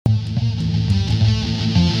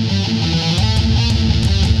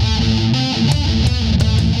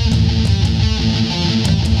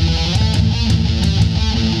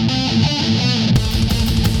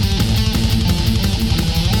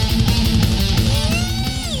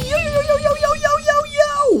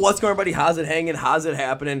What's going on, everybody? How's it hanging? How's it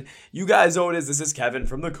happening? You guys know what it is. This is Kevin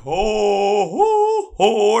from the Chord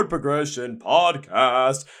Progression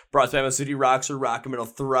Podcast. Brought to you by City Rocks or Rock and Metal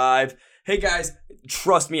Thrive. Hey guys,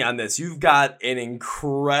 trust me on this. You've got an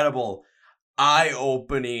incredible,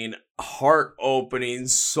 eye-opening, heart-opening,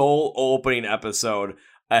 soul-opening episode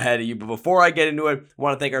ahead of you. But before I get into it, I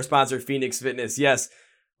want to thank our sponsor, Phoenix Fitness. Yes,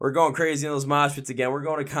 we're going crazy in those mosh pits again. We're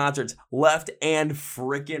going to concerts left and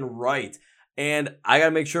freaking right. And I got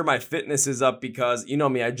to make sure my fitness is up because, you know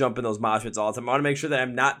me, I jump in those mosh pits all the time. I want to make sure that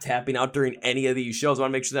I'm not tapping out during any of these shows. I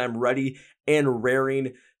want to make sure that I'm ready and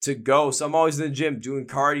raring to go. So I'm always in the gym doing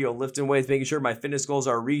cardio, lifting weights, making sure my fitness goals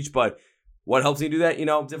are reached. But what helps me do that? You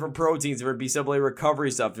know, different proteins, different BCAA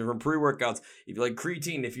recovery stuff, different pre-workouts. If you like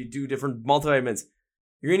creatine, if you do different multivitamins,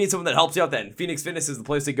 you're going to need someone that helps you out then. Phoenix Fitness is the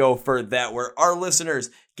place to go for that, where our listeners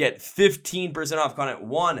get 15% off. Count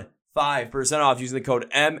it, 5% off using the code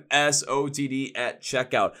MSOTD at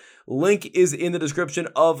checkout. Link is in the description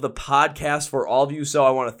of the podcast for all of you. So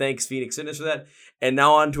I want to thank Phoenix Fitness for that. And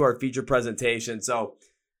now on to our feature presentation. So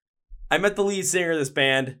I met the lead singer of this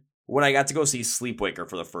band when I got to go see Sleepwaker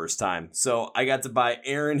for the first time. So I got to buy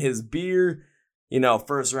Aaron his beer,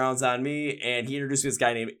 first rounds on me. And he introduced me to this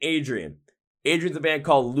guy named Adrian. Adrian's a band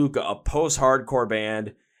called Luca, a post-hardcore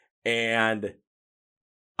band. And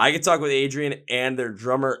I get to talk with Adrian and their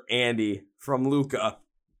drummer, Andy, from Luca.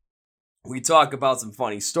 We talk about some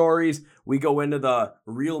funny stories. We go into the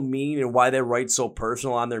real meaning and why they write so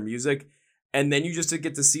personal on their music. And then you just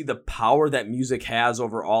get to see the power that music has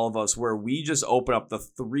over all of us, where we just open up, the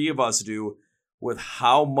three of us do, with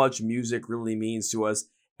how much music really means to us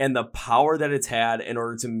and the power that it's had in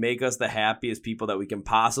order to make us the happiest people that we can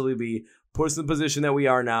possibly be, put us in the position that we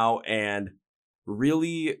are now, and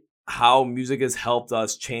really how music has helped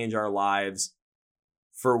us change our lives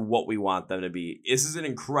for what we want them to be. This is an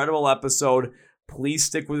incredible episode. Please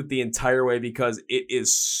stick with it the entire way because it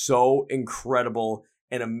is so incredible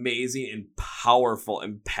and amazing and powerful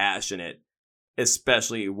and passionate,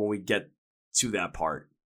 especially when we get to that part.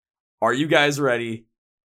 Are you guys ready?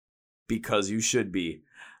 Because you should be.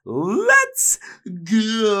 Let's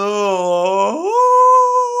go!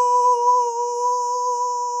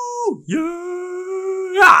 Yeah!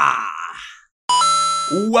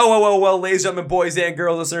 Well, ladies and gentlemen, boys and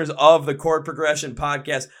girls, listeners of the Chord Progression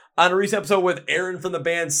Podcast. On a recent episode with Aaron from the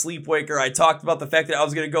band Sleepwaker, I talked about the fact that I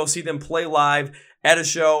was going to go see them play live at a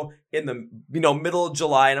show in the middle of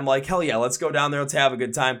July, and I'm like, hell yeah, let's go down there, let's have a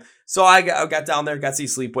good time. So I got down there, got to see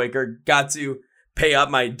Sleepwaker, got to pay up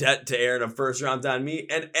my debt to Aaron of first round on me,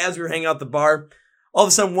 and as we were hanging out at the bar, all of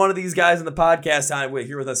a sudden one of these guys in the podcast time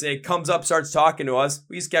here with us, comes up, starts talking to us.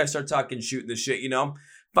 These guys start talking, shooting the shit,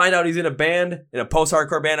 Find out he's in a band, in a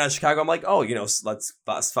post-hardcore band out of Chicago. I'm like, oh, let's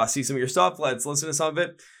see some of your stuff. Let's listen to some of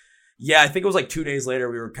it. Yeah, I think it was like 2 days later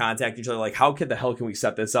we were contacting each other like, how the hell can we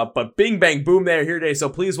set this up? But bing, bang, boom, they're here today. So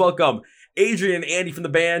please welcome Adrian and Andy from the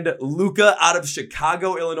band Luca out of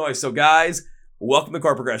Chicago, Illinois. So guys, welcome to the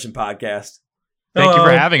Chord Progression Podcast. Thank you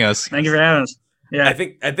for having us. Thank you for having us. Yeah, I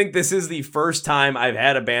think this is the first time I've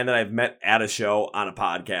had a band that I've met at a show on a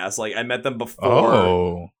podcast. Like I met them before.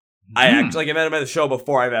 Oh. I met them at the show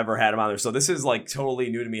before I've ever had them on there. So this is like totally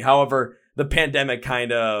new to me. However, the pandemic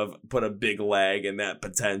kind of put a big lag in that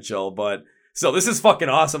potential. But so this is fucking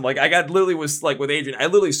awesome. Like literally was like with Adrian, I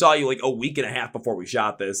literally saw you like a week and a half before we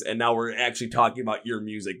shot this. And now we're actually talking about your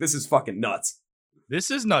music. This is fucking nuts. This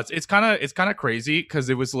is nuts. It's kind of crazy because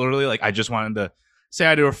it was literally like I just wanted to say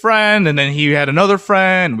hi to a friend, and then he had another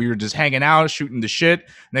friend. We were just hanging out, shooting the shit.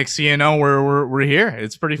 Next thing you know, we're here.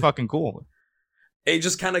 It's pretty fucking cool. Hey,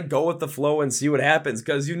 just kind of go with the flow and see what happens,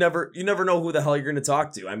 because you never know who the hell you're going to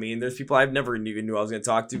talk to. I mean, there's people I've never even knew I was going to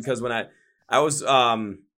talk to, because when I was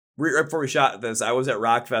right before we shot this, I was at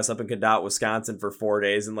Rockfest up in Cadott, Wisconsin for 4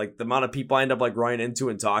 days, and like the amount of people I end up like running into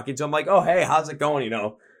and talking to, I'm like, oh hey, how's it going?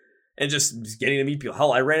 And just getting to meet people.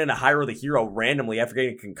 Hell, I ran into Hyro the Hero randomly after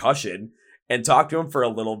getting a concussion and talked to him for a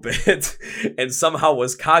little bit, and somehow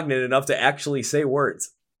was cognate enough to actually say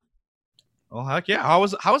words. Oh heck yeah! How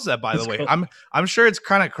was that, by the way? Cool. I'm sure it's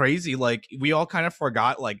kind of crazy. Like we all kind of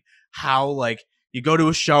forgot like how like you go to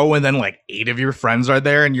a show and then like 8 of your friends are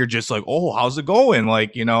there and you're just like, oh, how's it going?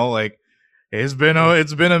 Like like it's been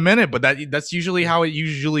a minute, but that's usually how it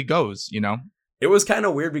usually goes. It was kind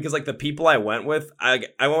of weird because like the people I went with, I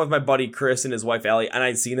went with my buddy Chris and his wife Allie, and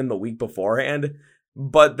I'd seen them the week beforehand.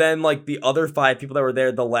 But then like the other 5 people that were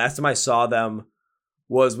there, the last time I saw them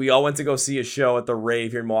was we all went to go see a show at the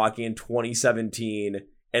Rave here in Milwaukee in 2017,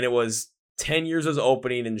 and it was 10 Years was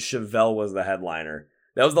opening and Chevelle was the headliner.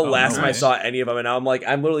 That was the last time I saw any of them, and now I'm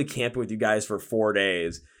literally camping with you guys for 4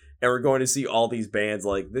 days, and we're going to see all these bands.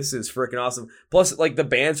 Like, this is freaking awesome. Plus, like, the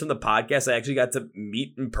bands from the podcast, I actually got to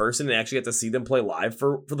meet in person and actually got to see them play live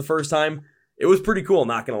for the first time. It was pretty cool,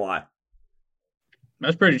 not gonna lie.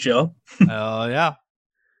 That's pretty chill. Yeah.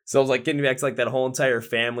 So I was like getting back to like that whole entire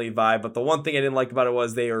family vibe. But the one thing I didn't like about it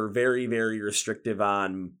was they were very, very restrictive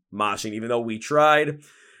on moshing. Even though we tried,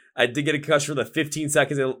 I did get a concussion for the 15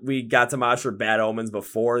 seconds that we got to mosh for Bad Omens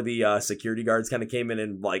before the security guards kind of came in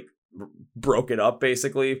and like broke it up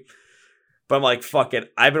basically. But I'm like, fuck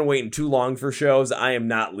it. I've been waiting too long for shows. I am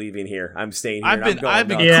not leaving here. I'm staying here. I've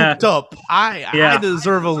been cooped up. I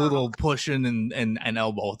deserve a little pushing and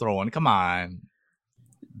elbow throwing. Come on.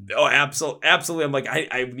 Oh, absolutely. I'm like,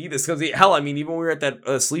 I need this because hell, I mean, even when we were at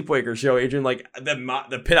that Sleepwaker show, Adrian, like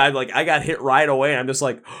the pit, I got hit right away. And I'm just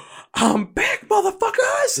like, I'm back,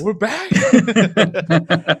 motherfuckers. We're back.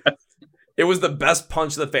 It was the best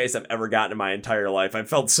punch to the face I've ever gotten in my entire life. I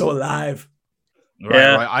felt so alive.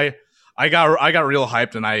 Right. I got real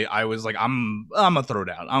hyped and I was like, I'm gonna throw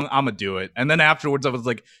down. I'm gonna do it. And then afterwards, I was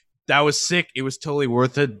like, that was sick. It was totally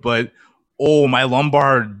worth it, but. Oh, my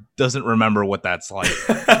lumbar doesn't remember what that's like.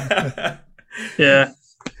 Yeah.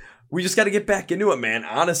 We just got to get back into it, man.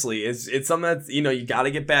 Honestly, it's something that's, you got to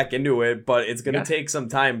get back into it, but it's going to take some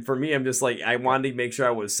time. For me, I'm just like, I wanted to make sure I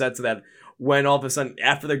was set so that when all of a sudden,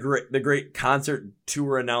 after the great concert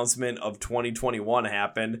tour announcement of 2021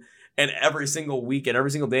 happened, and every single week and every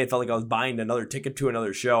single day, it felt like I was buying another ticket to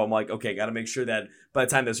another show. I'm like, okay, got to make sure that by the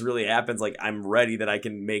time this really happens, like I'm ready, that I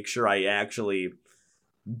can make sure I actually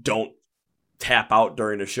don't tap out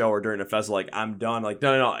during a show or during a festival. Like, I'm done. Like,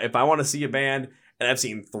 no. If I want to see a band and I've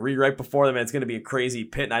seen 3 right before them and it's going to be a crazy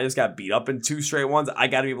pit and I just got beat up in 2 straight ones, I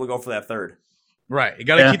got to be able to go for that third. Right. You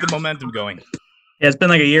got to keep the momentum going. Yeah, it's been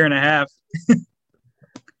like a year and a half.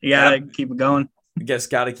 You got to keep it going. I guess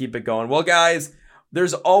got to keep it going. Well, guys,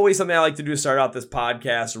 there's always something I like to do to start out this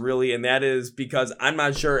podcast, really, and that is because I'm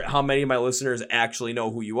not sure how many of my listeners actually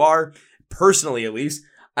know who you are. Personally, at least,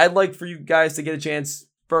 I'd like for you guys to get a chance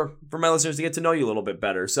for my listeners to get to know you a little bit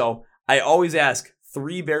better. So I always ask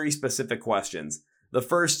 3 very specific questions. The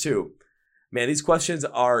first 2, man, these questions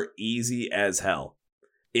are easy as hell.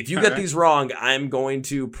 If you get these wrong, I'm going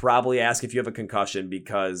to probably ask if you have a concussion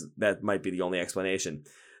because that might be the only explanation.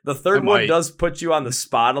 The third one does put you on the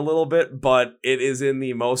spot a little bit, but it is in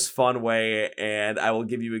the most fun way, and I will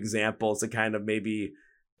give you examples to kind of maybe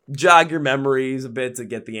jog your memories a bit to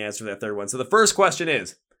get the answer to that third one. So the first question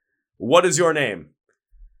is, what is your name?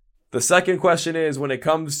 The second question is, when it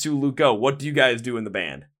comes to Luco, what do you guys do in the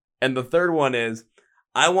band? And the third one is,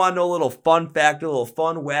 I want to know a little fun fact, a little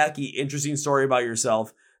fun, wacky, interesting story about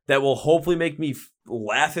yourself that will hopefully make me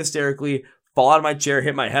laugh hysterically, fall out of my chair,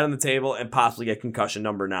 hit my head on the table, and possibly get concussion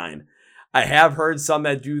number 9. I have heard some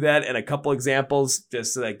that do that, and a couple examples,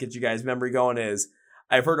 just so that get you guys' memory going, is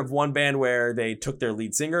I've heard of one band where they took their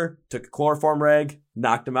lead singer, took a chloroform rag,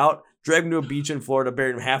 knocked him out, dragged him to a beach in Florida,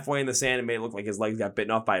 buried him halfway in the sand, and made it look like his legs got bitten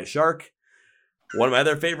off by a shark. One of my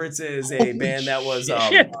other favorites is a band that was,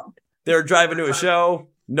 they were driving to a show,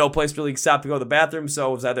 no place really stopped to go to the bathroom, so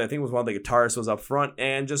it was either, I think it was one of the guitarists was up front,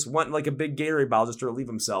 and just went like a big Gatorade bottle just to relieve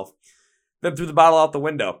himself. Then threw the bottle out the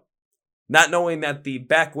window, not knowing that the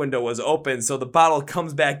back window was open, so the bottle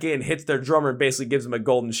comes back in, hits their drummer, and basically gives him a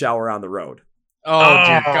golden shower on the road. Oh,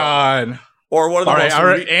 dear God. Or one of the all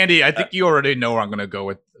right, Andy, I think you already know where I'm going to go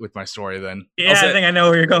with my story then. Yeah, I think I know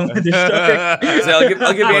where you're going with your story. So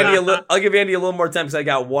I'll give Andy a little more time because I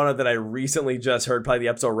got one that I recently just heard, probably the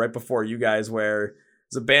episode right before you guys, where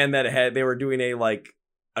it's a band that they were doing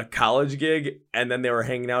a college gig and then they were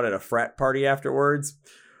hanging out at a frat party afterwards,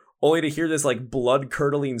 only to hear this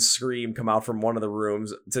blood-curdling scream come out from one of the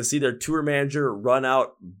rooms, to see their tour manager run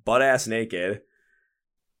out butt-ass naked,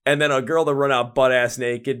 and then a girl to run out butt-ass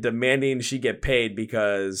naked, demanding she get paid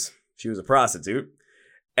because she was a prostitute.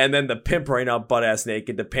 And then the pimp running out butt-ass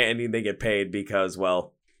naked, demanding they get paid because,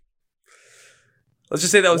 well, let's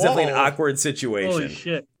just say that was definitely an awkward situation. Holy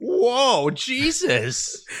shit. Whoa,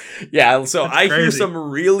 Jesus. Yeah, so I crazy. hear some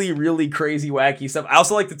really, really crazy, wacky stuff. I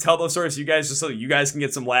also like to tell those stories to you guys just so that you guys can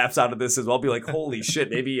get some laughs out of this as well. Be like, holy shit,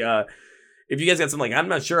 maybe if you guys got something I'm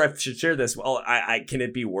not sure I should share this. Well, I can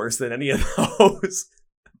it be worse than any of those?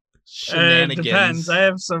 Shenanigans. It depends. I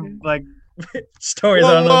have some stories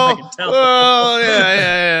I don't know if I can tell. Oh,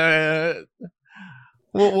 yeah.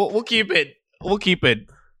 We'll keep it. We'll keep it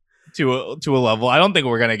to a level. I don't think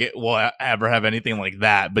we'll ever have anything like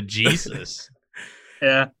that. But Jesus.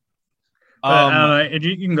 Yeah. I don't know.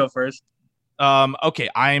 You can go first. Okay,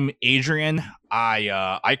 I'm Adrian.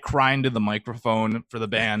 I cry into the microphone for the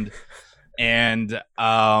band, And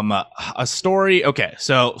a story. Okay,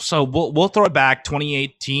 so we'll throw it back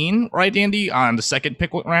 2018, right, Andy, on the second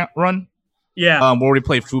Pickwick run. Yeah. Where we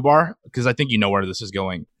played Fubar, because I think you know where this is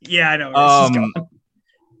going. Yeah, I know where this is going.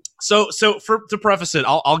 So to preface it,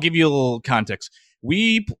 I'll give you a little context.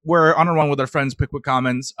 We were on a run with our friends Pickwick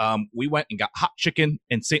Commons. We went and got hot chicken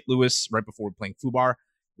in St. Louis right before we were playing Fubar,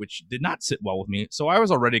 which did not sit well with me. So I was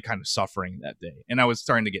already kind of suffering that day, and I was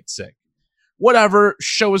starting to get sick. Whatever,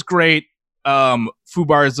 show was great.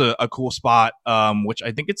 Fubar is a cool spot, which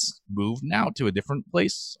I think it's moved now to a different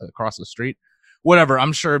place across the street. Whatever,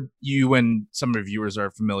 I'm sure you and some of your viewers are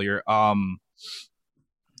familiar. And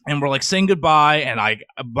we're like saying goodbye, and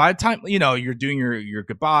by the time you're doing your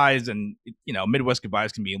goodbyes, and Midwest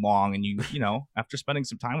goodbyes can be long, and after spending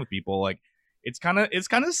some time with people, like it's kind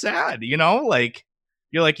of sad, like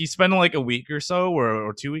you spend like a week or so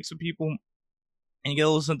or 2 weeks with people, and you get a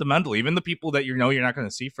little sentimental, even the people that you're not going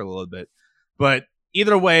to see for a little bit. But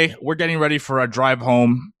either way, we're getting ready for a drive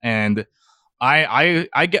home, and I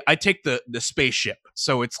take the spaceship.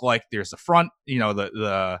 So it's like there's the front,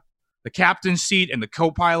 the captain's seat and the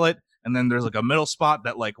co-pilot, and then there's like a middle spot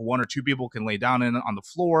that like one or two people can lay down in on the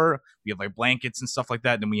floor. We have like blankets and stuff like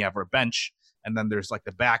that. And then we have our bench, and then there's like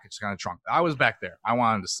the back. It's kind of trunk. I was back there. I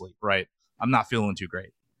wanted to sleep. Right. I'm not feeling too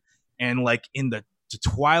great. And like in the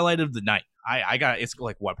twilight of the night, it's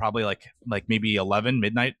like what, probably like maybe 11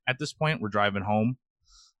 midnight at this point. We're driving home,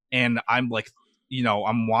 and I'm like,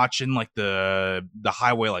 I'm watching like the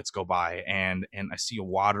highway lights go by, and I see a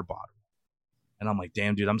water bottle, and I'm like,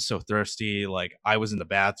 damn, dude, I'm so thirsty. Like I was in the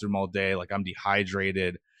bathroom all day. Like I'm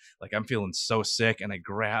dehydrated. Like I'm feeling so sick. And I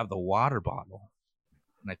grab the water bottle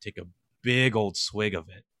and I take a big old swig of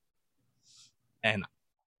it, and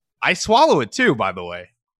I swallow it too, by the way.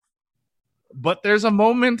 But there's a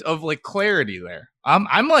moment of like clarity there.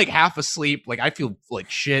 I'm like half asleep, like I feel like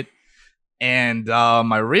shit, and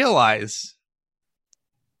I realize,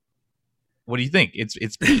 what do you think? It's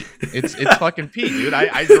pee. It's fucking pee, dude.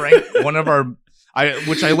 I drank one of our, by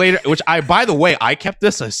the way, I kept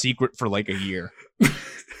this a secret for like a year.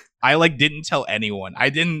 I like didn't tell anyone. I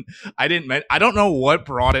don't know what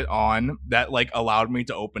brought it on that like allowed me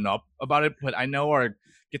to open up about it, but I know our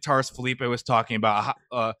guitarist Felipe was talking about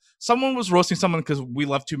someone was roasting someone because we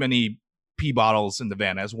left too many pee bottles in the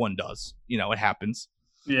van, as one does. It happens.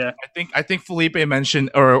 Yeah. I think Felipe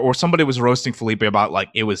mentioned, or somebody was roasting Felipe about like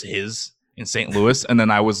it was his in St. Louis, and then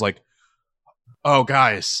I was like, oh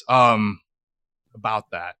guys, about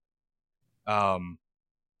that.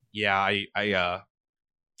 Yeah, I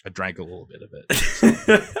drank a little bit of it. So.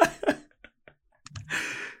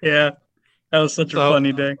 Yeah. That was such a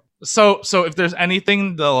funny day. So if there's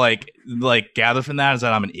anything to like gather from that, is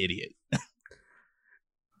that I'm an idiot.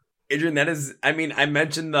 Adrian, that is, I mean, I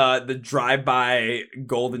mentioned the drive-by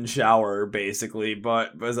golden shower basically,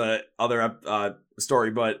 but was a other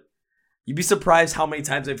story, but you'd be surprised how many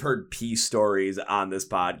times I've heard pee stories on this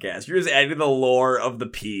podcast. You're just adding the lore of the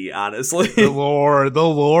pee, honestly. The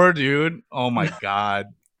lore, dude. Oh my God.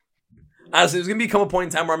 Honestly, there's going to become a point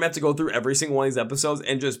in time where I'm going to have to go through every single one of these episodes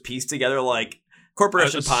and just piece together like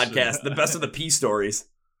Corporation Podcast, the best of the pee stories.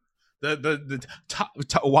 The top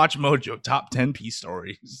Watch Mojo top 10 pee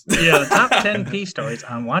stories. Yeah, the top 10 pee stories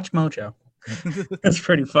on Watch Mojo. That's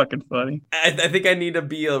pretty fucking funny. I think I need to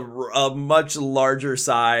be a much larger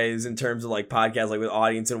size in terms of like podcasts, like with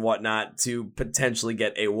audience and whatnot, to potentially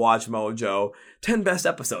get a Watch Mojo 10 best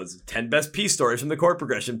episodes, 10 best pee stories from the Chord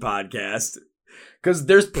Progression Podcast. Because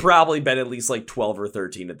there's probably been at least like 12 or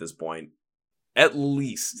 13 at this point. At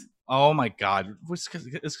least. Oh my God. It's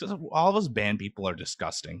because all of us band people are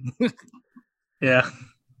disgusting. Yeah.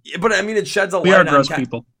 But I mean, it sheds a light on... We are gross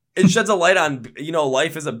people. It sheds a light on,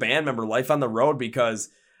 life as a band member, life on the road, because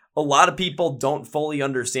a lot of people don't fully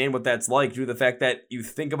understand what that's like due to the fact that you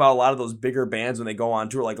think about a lot of those bigger bands when they go on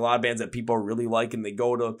tour, like a lot of bands that people really like, and they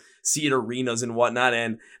go to see at arenas and whatnot,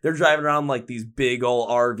 and they're driving around like these big old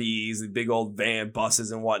RVs, these big old van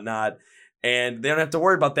buses and whatnot. And they don't have to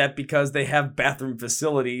worry about that because they have bathroom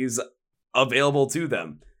facilities available to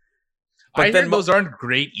them. But I hear those aren't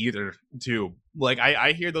great either, too. Like,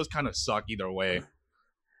 I hear those kind of suck either way.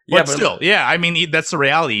 But still, yeah, I mean, that's the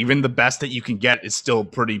reality. Even the best that you can get is still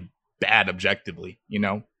pretty bad objectively,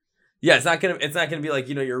 Yeah, it's not gonna be like,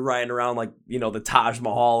 you're riding around like, the Taj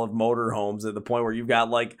Mahal of motorhomes at the point where you've got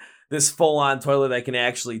like this full-on toilet that can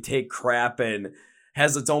actually take crap and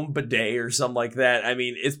has its own bidet or something like that. I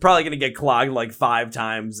mean, it's probably going to get clogged like 5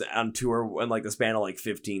 times on tour in like the span of like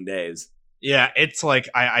 15 days. Yeah, it's like,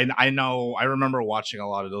 I know, I remember watching a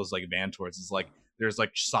lot of those like band tours. It's like, there's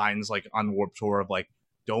like signs like on Warped Tour of like,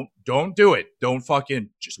 don't do it. Don't fucking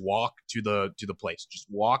just walk to the place. Just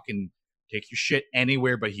walk and Take your shit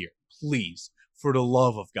anywhere but here. Please. For the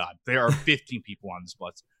love of God. There are 15 people on this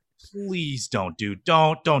bus. Please don't do it.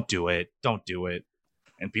 Don't do it. Don't do it.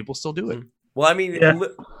 And people still do it. Well, I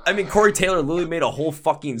mean, Corey Taylor literally made a whole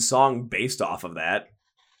fucking song based off of that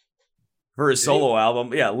for his solo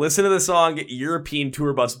album. Yeah, listen to the song European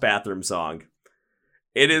Tour Bus Bathroom Song.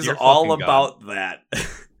 It is all about that.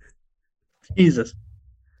 Jesus.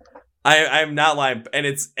 I'm not lying, and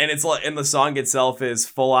it's like, and the song itself is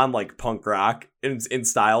full on like punk rock in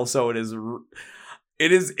style, so it's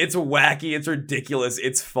wacky, it's ridiculous,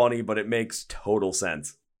 it's funny, but it makes total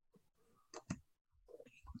sense.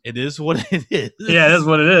 It is what it is. Yeah, it is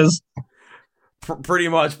what it is. Pretty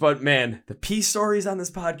much, but man, the peace stories on this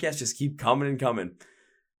podcast just keep coming and coming.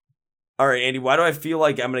 All right, Andy, why do I feel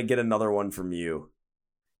like I'm gonna get another one from you?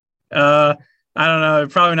 I don't know. You're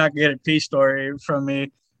probably not gonna get a peace story from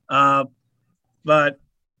me. But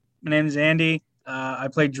my name is Andy. I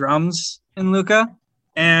play drums in Luca.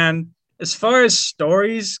 And as far as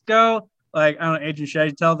stories go, like, I don't know, Adrian, should I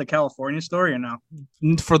tell the California story or no?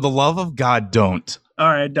 For the love of God, don't. All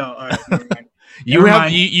right, don't. All right, never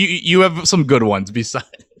mind. You have some good ones besides.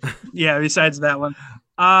 Yeah, besides that one.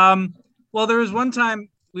 Well, there was one time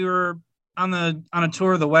we were on a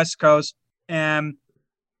tour of the West Coast, and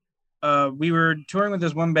we were touring with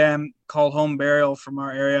this one band called Home Burial from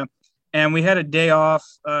our area, and we had a day off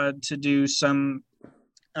to do some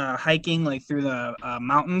hiking, like through the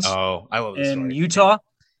mountains. Oh, I love this in story. Utah.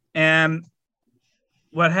 And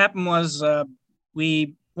what happened was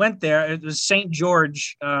we went there. It was St.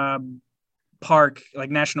 George Park, like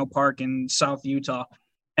National Park in South Utah,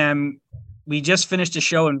 and we just finished a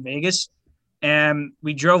show in Vegas, and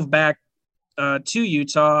we drove back to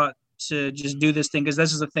Utah to just do this thing, because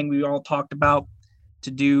this is the thing we all talked about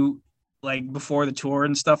to do, like, before the tour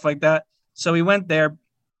and stuff like that. So we went there,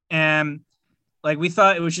 and like we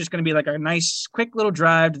thought it was just going to be like a nice quick little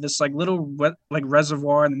drive to this like little like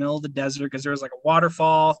reservoir in the middle of the desert, because there was like a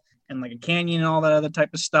waterfall and like a canyon and all that other type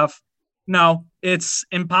of stuff. No, it's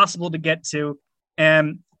impossible to get to.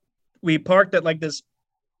 And we parked at like this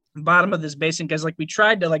bottom of this basin, because like we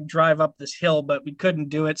tried to like drive up this hill, but we couldn't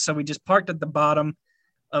do it. So we just parked at the bottom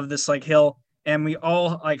of this like hill, and we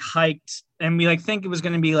all like hiked, and we like think it was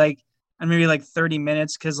going to be like maybe like 30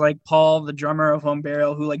 minutes, because like Paul, the drummer of Home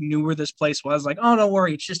Burial, who like knew where this place was, like, oh, don't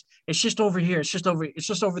worry, it's just over here, it's just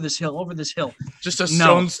over this hill, just a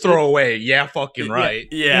stone's throw away. Yeah, fucking right.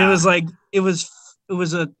 Yeah, it was like it was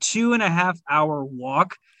a 2.5 hour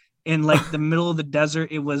walk in like the middle of the desert.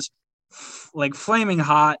 It was like flaming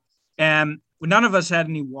hot, and none of us had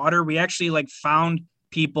any water. We actually like found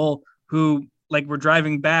people who like were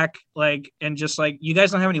driving back, like, and just like, you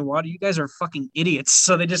guys don't have any water? You guys are fucking idiots.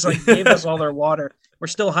 So they just like gave us all their water. We're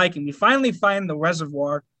still hiking. We finally find the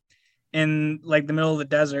reservoir in like the middle of the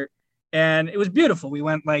desert, and it was beautiful. We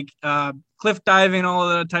went like cliff diving, all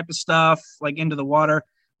of that type of stuff, like into the water.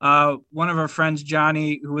 One of our friends,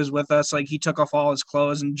 Johnny, who was with us, like he took off all his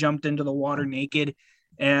clothes and jumped into the water naked.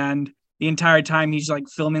 And the entire time he's like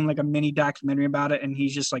filming like a mini documentary about it, and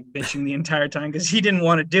he's just like bitching the entire time because he didn't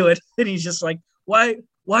want to do it. And he's just like, why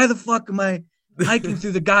the fuck am I hiking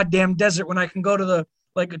through the goddamn desert when I can go to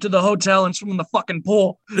the hotel and swim in the fucking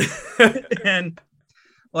pool? And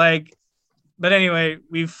like, but anyway,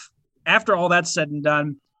 after all that's said and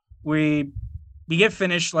done, we get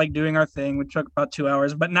finished like doing our thing, which took about 2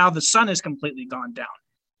 hours, but now the sun has completely gone down,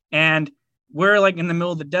 and we're like in the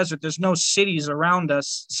middle of the desert. There's no cities around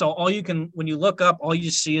us. So when you look up, all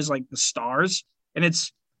you see is like the stars, and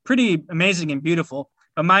it's pretty amazing and beautiful.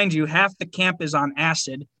 But mind you, half the camp is on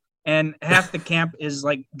acid, and half the camp is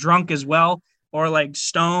like drunk as well, or like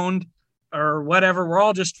stoned or whatever. We're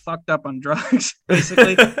all just fucked up on drugs,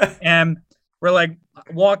 basically. And we're like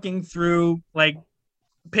walking through like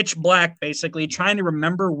pitch black, basically trying to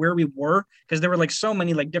remember where we were, because there were like so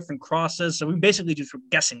many like different crosses. So we basically just were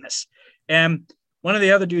guessing this. And one of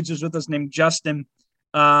the other dudes was with us named Justin.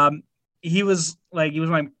 He was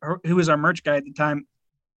our merch guy at the time.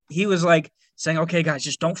 He was like saying, okay, guys,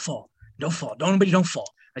 just don't fall. Don't fall.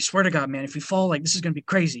 I swear to God, man, if we fall, like, this is going to be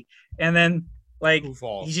crazy. And then like,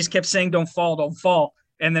 he just kept saying, don't fall.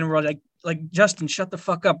 And then we're like, Justin, shut the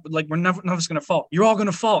fuck up. Like, we're none of us going to fall. You're all going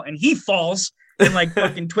to fall. And he falls and like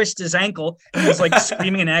fucking twists his ankle, and he's like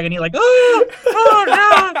screaming in agony, like, oh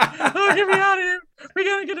God, oh, get me out of here. We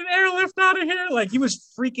got to get an airlift out of here. Like, he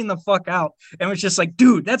was freaking the fuck out, and was just like,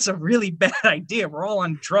 dude, that's a really bad idea. We're all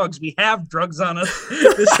on drugs. We have drugs on us.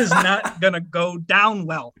 This is not going to go down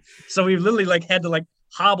well. So we literally like had to like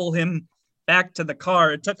hobble him back to the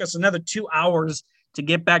car. It took us another 2 hours to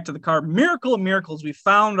get back to the car. Miracle of miracles, we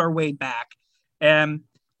found our way back, and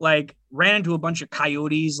like ran into a bunch of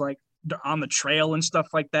coyotes like on the trail and stuff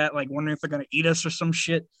like that, like wondering if they're gonna eat us or some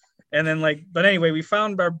shit. And then but anyway, we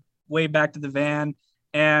found our way back to the van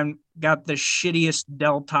and got the shittiest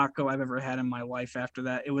Del Taco I've ever had in my life after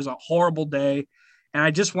that. It was a horrible day, and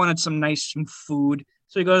I just wanted some food.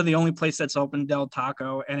 So we go to the only place that's open, Del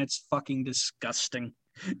Taco, and it's fucking disgusting.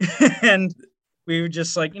 And we were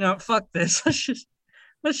just like, fuck this.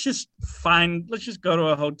 Let's just go to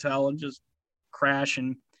a hotel and just crash.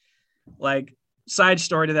 And side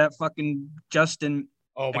story to that, fucking Justin.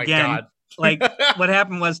 Oh my again, God. What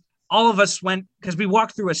happened was all of us went, because we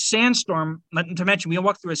walked through a sandstorm. To mention, we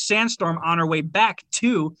walked through a sandstorm on our way back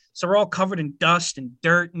too. So we're all covered in dust and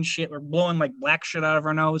dirt and shit. We're blowing black shit out of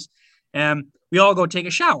our nose. And we all go take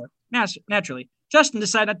a shower. Naturally, Justin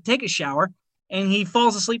decided not to take a shower, and he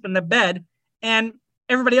falls asleep in the bed. And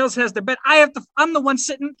everybody else has their bed. I'm the one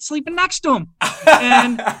sleeping next to him.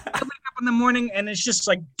 And I wake up in the morning, and it's just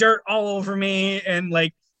dirt all over me, and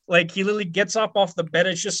he literally gets up off the bed.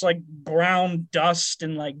 It's just brown dust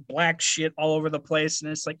and black shit all over the place.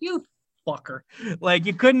 And it's you fucker.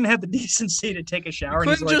 You couldn't have the decency to take a shower.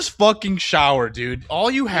 You couldn't just fucking shower, dude.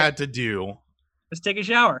 All you had to do was take a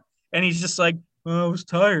shower. And he's just I was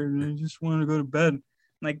tired and I just wanted to go to bed.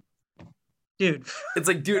 Dude. It's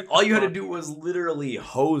dude, all you had to do was literally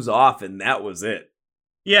hose off and that was it.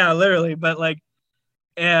 Yeah, literally. But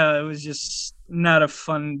yeah, it was just not a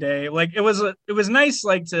fun day. It was nice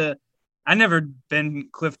I never been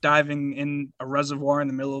cliff diving in a reservoir in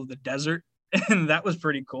the middle of the desert, and that was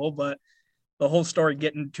pretty cool, but the whole story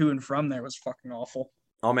getting to and from there was fucking awful.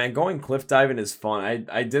 Oh man, going cliff diving is fun.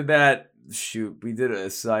 I did that. Shoot, we did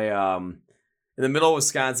this. In the middle of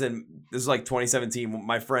Wisconsin. This was 2017.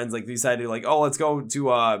 My friends decided let's go to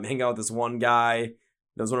hang out with this one guy.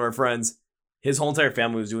 That was one of our friends. His whole entire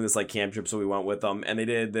family was doing this camp trip, so we went with them, and they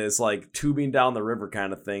did this tubing down the river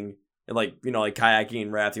kind of thing, and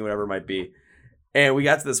kayaking, rafting, whatever it might be. And we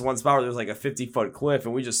got to this one spot where there was a 50-foot cliff,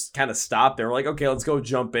 and we just kind of stopped there. We're okay, let's go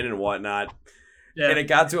jump in and whatnot. Yeah. And it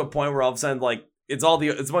got to a point where all of a sudden it's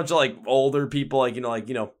a bunch of older people,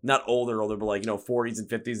 not older, but 40s and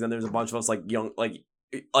 50s. And there's a bunch of us young,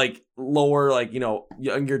 lower,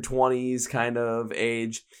 younger 20s kind of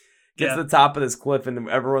age. Get to the top of this cliff, and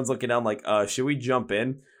everyone's looking down should we jump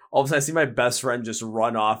in? All of a sudden I see my best friend just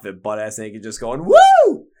run off it butt ass naked, just going,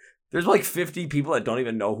 woo! There's 50 people that don't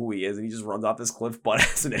even know who he is, and he just runs off this cliff butt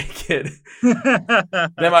ass naked.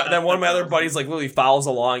 Then one of my other buddies literally follows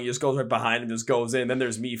along. He just goes right behind him, just goes in. Then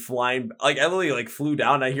there's me flying. I literally flew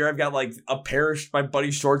down. I hear I've got a pair of my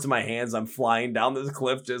buddy's shorts in my hands. I'm flying down this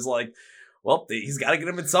cliff, just well, he's got to get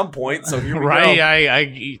them at some point. So here we right, go.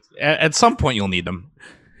 I at some point you'll need them.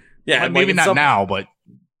 Yeah, maybe not now, but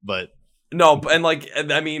no, and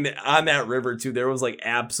on that river too, there was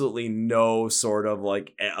absolutely no sort of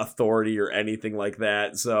authority or anything like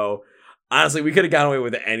that. So honestly, we could have gotten away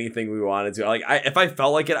with anything we wanted to. If I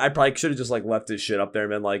felt like it, I probably should have just left this shit up there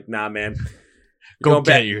and been nah, man, go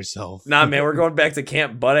get yourself. Nah, man, we're going back to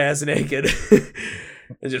camp butt ass naked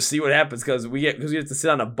and just see what happens, because we have to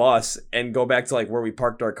sit on a bus and go back to where we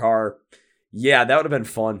parked our car. Yeah, that would have been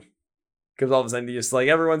fun. Because all of a sudden, you just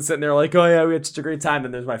everyone's sitting there oh yeah, we had such a great time.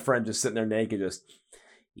 And there's my friend just sitting there naked, just,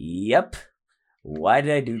 yep. Why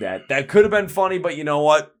did I do that? That could have been funny, but you know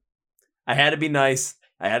what? I had to be nice.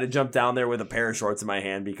 I had to jump down there with a pair of shorts in my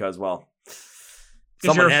hand because, well,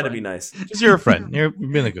 someone had to be nice. Because you're a friend. You're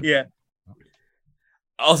really good. Yeah.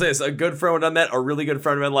 I'll say this, a good friend would have done that. A really good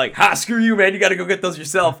friend would have been ha, screw you, man. You got to go get those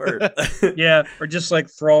yourself. Yeah, or just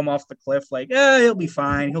throw him off the cliff he'll be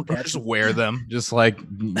fine. He'll catch just wear them. Just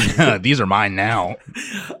these are mine now.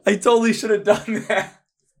 I totally should have done that.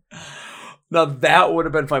 Now, that would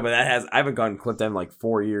have been fun, but I haven't gone cliff diving in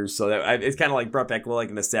 4 years, so it's kind of brought back a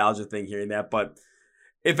little nostalgia thing hearing that. But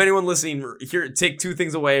if anyone listening, here, take two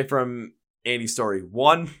things away from Andy's story.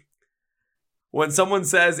 One, when someone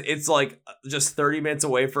says it's just 30 minutes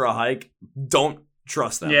away for a hike, don't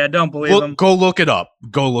trust them. Yeah, don't believe them. Go look it up.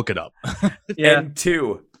 Yeah. And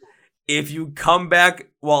two, if you come back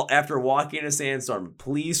after walking in a sandstorm,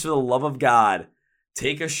 please, for the love of God,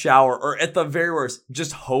 take a shower, or at the very worst,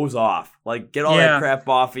 just hose off. Get all that crap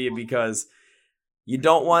off of you, because you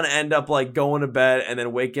don't want to end up going to bed and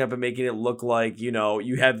then waking up and making it look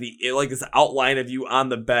you have this outline of you on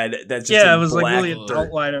the bed that's just it was really an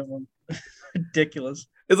outline of them. Ridiculous.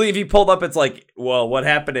 It's if you pulled up, it's well, what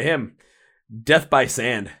happened to him? Death by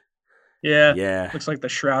sand. Yeah. Looks like the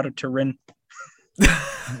Shroud of Turin.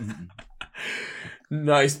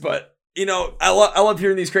 Nice, but I love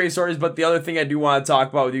hearing these crazy stories. But the other thing I do want to talk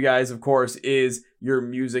about with you guys, of course, is your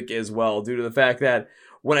music as well. Due to the fact that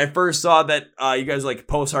when I first saw that you guys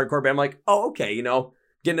post-hardcore band, I'm oh, okay,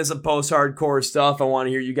 getting into some post-hardcore stuff I want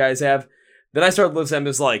to hear you guys have. Then I started listening, I'm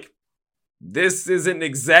just like, this isn't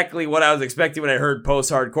exactly what I was expecting when I heard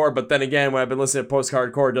post-hardcore, but then again, when I've been listening to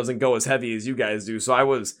post-hardcore, it doesn't go as heavy as you guys do, so I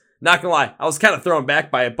was, not gonna lie, I was kind of thrown back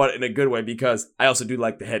by it, but in a good way, because I also do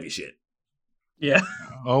like the heavy shit. Yeah.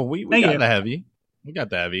 Oh, we Thank got you. the heavy. We got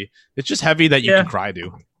the heavy. It's just heavy that you Yeah. can cry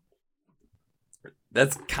to.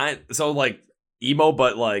 That's so like emo,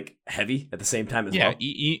 but like heavy at the same time as Yeah, well.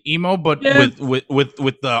 emo, but Yeah.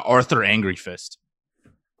 with the Arthur Angry Fist.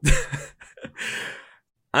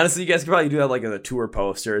 Honestly, you guys could probably do that like as a tour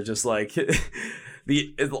poster, just like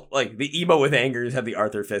the emo with anger, just have the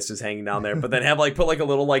Arthur fist just hanging down there, but then have like put like a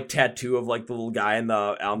little like tattoo of like the little guy in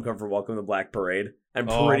the album cover for Welcome to the Black Parade. I'm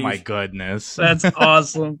Oh pretty, my goodness. That's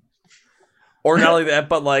awesome. or not only that,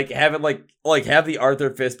 but like have it like have the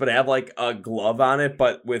Arthur fist, but have like a glove on it,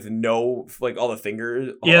 but with no like all the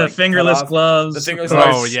fingers. Yeah, like, the fingerless cut off. gloves. The fingerless of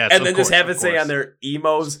gloves. course. Oh, yes, and of then just course, have of it say course. on there,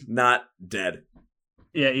 "Emo's not dead."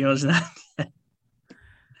 Yeah, you know, it's not.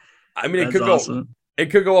 I mean, That's awesome. It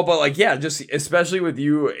could go up, but like, yeah, just especially with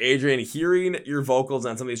you, Adrian, hearing your vocals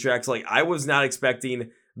on some of these tracks, like I was not expecting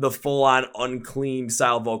the full-on unclean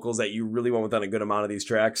style vocals that you really went with on a good amount of these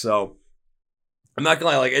tracks. So I'm not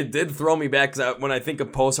gonna lie, like it did throw me back because when I think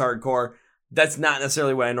of post-hardcore, that's not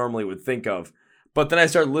necessarily what I normally would think of. But then I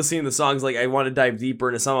started listening to the songs, like I want to dive deeper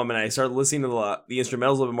into some of them, and I started listening to the instrumentals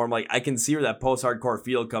a little bit more. I'm like, I can see where that post-hardcore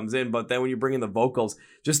feel comes in, but then when you bring in the vocals,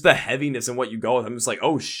 just the heaviness and what you go with, I'm just like,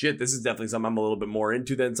 oh shit, this is definitely something I'm a little bit more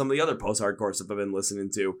into than some of the other post-hardcore stuff I've been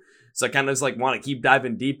listening to. So I kind of just like want to keep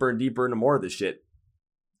diving deeper and deeper into more of this shit.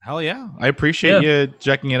 Hell yeah. I appreciate you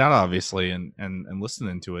checking it out, obviously, and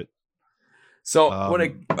listening to it. So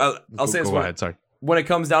when I'll say this, Go ahead, sorry. When it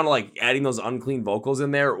comes down to like adding those unclean vocals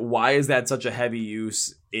in there, why is that such a heavy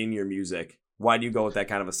use in your music? Why do you go with that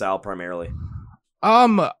kind of a style primarily?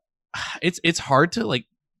 It's hard to like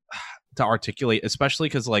to articulate, especially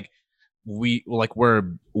because like we're like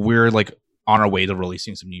on our way to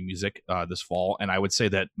releasing some new music this fall, and I would say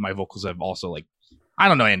that my vocals have also like, I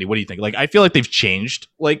don't know, Andy, what do you think? Like I feel like they've changed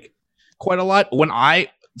like quite a lot.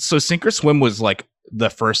 So Sink or Swim was like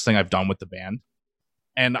the first thing I've done with the band.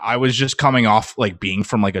 And I was just coming off like being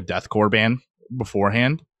from like a deathcore band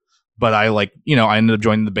beforehand, but I like, you know, I ended up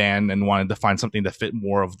joining the band and wanted to find something that fit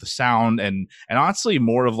more of the sound and honestly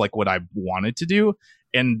more of like what I wanted to do.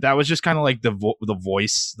 And that was just kind of like the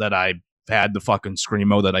voice that I had, the fucking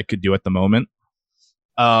screamo that I could do at the moment.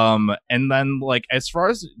 And then like as far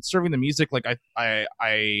as serving the music, like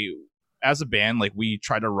I as a band, like we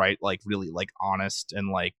try to write like really like honest and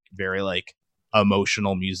like very like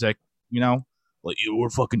emotional music, you know. Like we're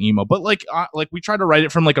fucking emo, but like we try to write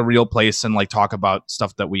it from like a real place and like talk about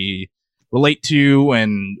stuff that we relate to,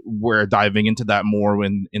 and we're diving into that more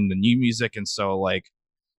in the new music, and so like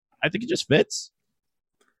I think it just fits.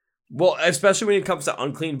 Well, especially when it comes to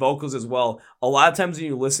unclean vocals as well. A lot of times when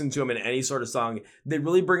you listen to them in any sort of song, they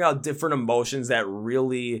really bring out different emotions that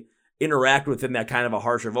really interact within that kind of a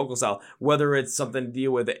harsher vocal style, whether it's something to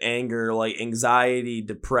deal with anger, like anxiety,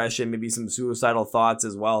 depression, maybe some suicidal thoughts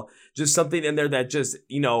as well. Just something in there that just,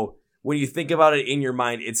 you know, when you think about it in your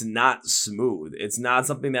mind, it's not smooth. It's not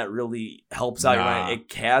something that really helps out your mind.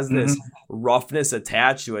 It has this roughness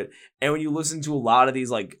attached to it. And when you listen to a lot of these,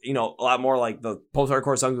 like, you know, a lot more like the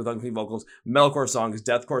post-hardcore songs with unclean vocals, metalcore songs,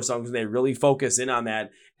 deathcore songs, and they really focus in on that,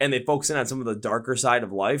 and they focus in on some of the darker side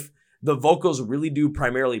of life, the vocals really do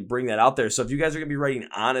primarily bring that out there. So if you guys are going to be writing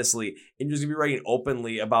honestly and you're just going to be writing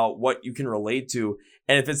openly about what you can relate to,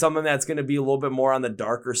 and if it's something that's going to be a little bit more on the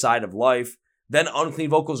darker side of life, then unclean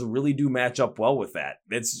vocals really do match up well with that.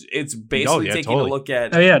 It's basically taking a look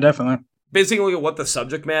at... Oh, yeah, definitely. Basically look at what the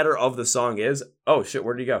subject matter of the song is. Oh, shit,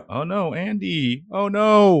 where'd he go? Oh, no, Andy. Oh,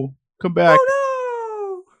 no. Come back.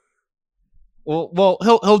 Oh, no! Well,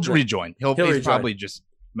 he'll rejoin. He's rejoin. Probably just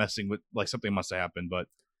messing with, like, something must have happened, but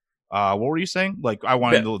what were you saying? Like, I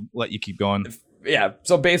wanted to let you keep going. Yeah,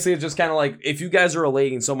 so basically it's just kind of like, if you guys are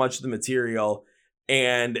relating so much to the material,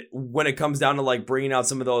 and when it comes down to like bringing out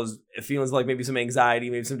some of those feelings, like maybe some anxiety,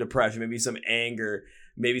 maybe some depression, maybe some anger,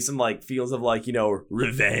 maybe some like feels of like, you know,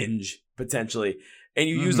 revenge potentially, and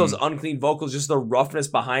you use those unclean vocals, just the roughness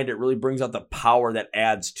behind it really brings out the power that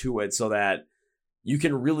adds to it, so that you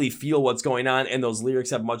can really feel what's going on, and those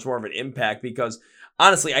lyrics have much more of an impact. Because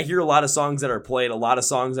honestly, I hear a lot of songs that are played, a lot of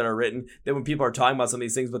songs that are written, that when people are talking about some of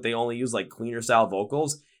these things, but they only use like cleaner style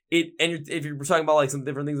vocals, if you're talking about like some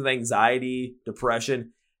different things with anxiety,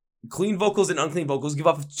 depression, clean vocals and unclean vocals give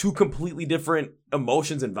off two completely different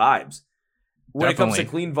emotions and vibes. When it comes to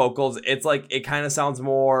clean vocals, it's like it kind of sounds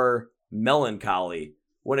more melancholy.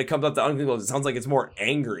 When it comes up to unclean vocals, it sounds like it's more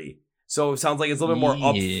angry. So it sounds like it's a little bit more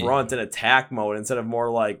Yeah. upfront in attack mode instead of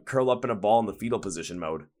more like curl up in a ball in the fetal position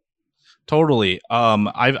mode. Totally.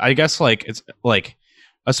 I guess like it's like,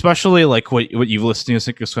 especially like what you've listened to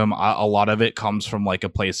Sink or Swim, a lot of it comes from like a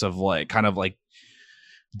place of like kind of like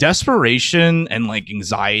desperation and like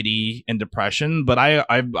anxiety and depression. But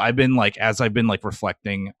I've been like, as I've been like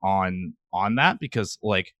reflecting on that, because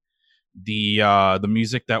like the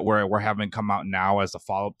music that we're having come out now as a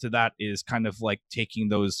follow up to that is kind of like taking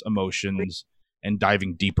those emotions and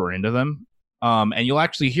diving deeper into them. And you'll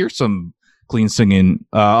actually hear some clean singing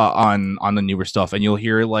on the newer stuff, and you'll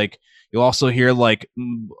also hear like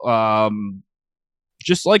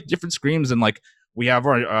just like different screams, and like we have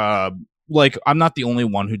our like, I'm not the only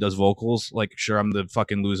one who does vocals. Like, sure, I'm the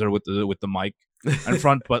fucking loser with the mic in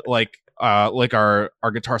front, but like our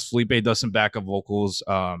guitarist Felipe does some backup vocals.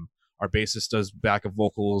 Our bassist does backup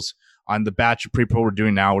vocals on the batch of pre-pro we're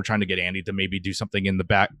doing now. We're trying to get Andy to maybe do something in the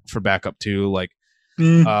back for backup too. Like,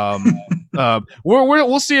 we'll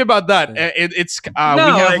see about that. It's we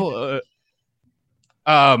have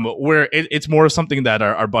where it's more something that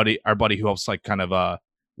our buddy who helps like kind of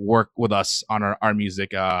work with us on our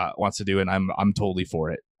music wants to do, and I'm totally for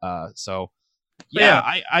it. So yeah,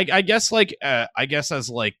 I guess like I guess as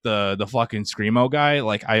like the fucking screamo guy,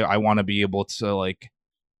 like I want to be able to like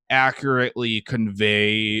accurately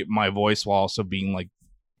convey my voice while also being like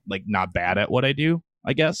not bad at what I do,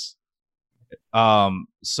 I guess.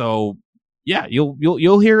 So yeah,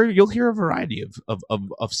 you'll hear a variety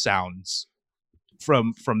of sounds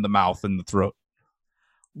from the mouth and the throat.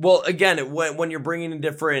 Well, again, when you're bringing in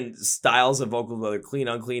different styles of vocals, whether clean,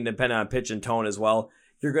 unclean, depending on pitch and tone as well,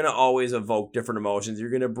 you're going to always evoke different emotions. You're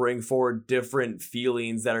going to bring forward different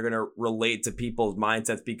feelings that are going to relate to people's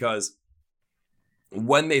mindsets, because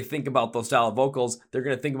when they think about those style of vocals, they're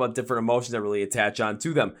going to think about different emotions that really attach on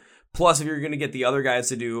to them. Plus, if you're going to get the other guys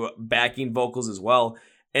to do backing vocals as well,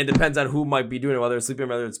 and it depends on who might be doing it, whether it's Sleeping,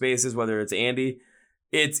 whether it's Bases, whether it's Andy,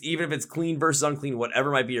 it's even if it's clean versus unclean, whatever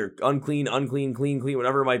it might be, or unclean, clean,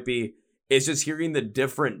 whatever it might be, it's just hearing the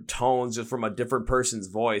different tones just from a different person's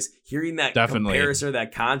voice. Hearing that comparison or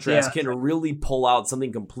that contrast can really pull out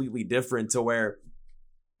something completely different, to where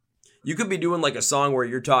you could be doing like a song where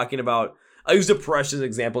you're talking about, I use depression as an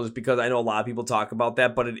example just because I know a lot of people talk about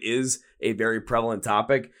that, but it is a very prevalent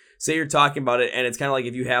topic. Say you're talking about it, and it's kind of like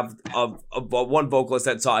if you have one vocalist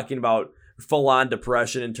that's talking about full-on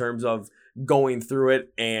depression in terms of going through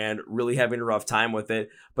it and really having a rough time with it,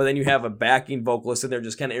 but then you have a backing vocalist and they're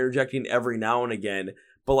just kind of interjecting every now and again.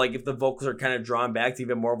 But like if the vocals are kind of drawn back to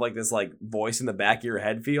even more of like this like voice in the back of your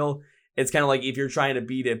head feel, it's kind of like if you're trying to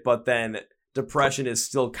beat it, but then depression is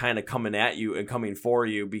still kind of coming at you and coming for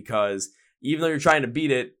you, because even though you're trying to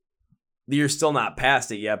beat it, you're still not past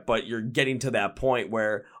it yet, but you're getting to that point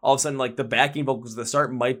where all of a sudden, like, the backing vocals at the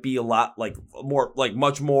start might be a lot, like, more, like,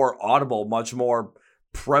 much more audible, much more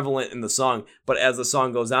prevalent in the song. But as the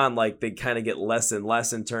song goes on, like, they kind of get less and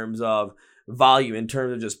less in terms of volume, in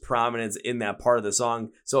terms of just prominence in that part of the song.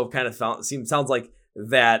 So it kind of sounds like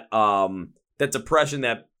that, that depression,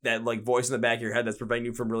 that like voice in the back of your head that's preventing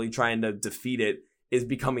you from really trying to defeat it is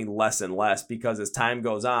becoming less and less, because as time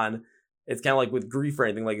goes on, it's kind of like with grief or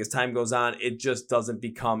anything, like as time goes on, it just doesn't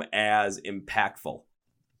become as impactful.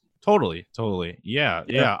 Totally. Yeah.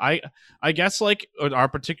 I guess like our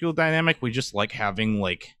particular dynamic, we just like having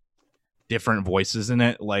like different voices in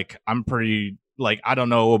it. Like I'm pretty like, I don't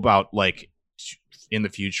know about like in the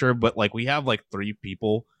future, but like we have like 3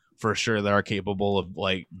 people for sure that are capable of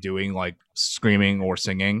like doing like screaming or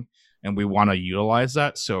singing, and we want to utilize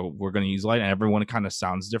that. So we're going to use light, and everyone kind of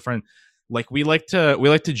sounds different. Like we like to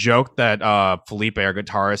joke that Felipe, our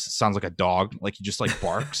guitarist, sounds like a dog. Like he just like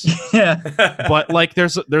barks. Yeah. But like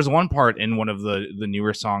there's one part in one of the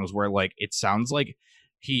newer songs where like it sounds like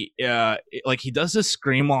he does this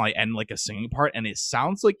scream while I end like a singing part, and it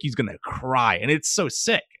sounds like he's gonna cry, and it's so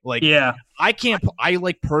sick. Like I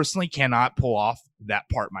like personally cannot pull off that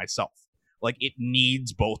part myself. Like it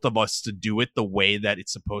needs both of us to do it the way that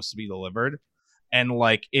it's supposed to be delivered. And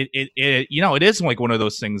like it you know, it is like one of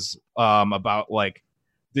those things about like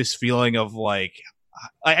this feeling of like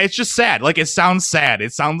it's just sad. Like it sounds sad.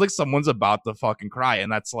 It sounds like someone's about to fucking cry,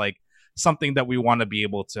 and that's like something that we want to be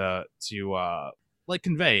able to like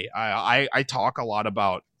convey. I talk a lot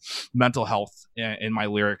about mental health in my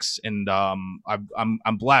lyrics, and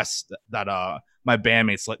I'm blessed that my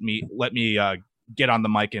bandmates let me get on the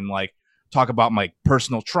mic and like talk about my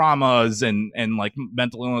personal traumas and like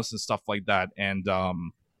mental illness and stuff like that. And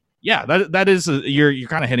yeah, that is you're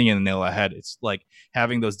kind of hitting it in the nail on the head. It's like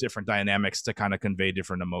having those different dynamics to kind of convey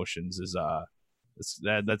different emotions is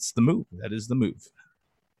that's the move. That is the move.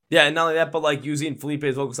 Yeah, and not only that, but like using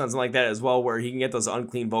Felipe's vocal sounds like that as well, where he can get those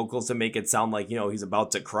unclean vocals to make it sound like, he's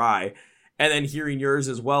about to cry. And then hearing yours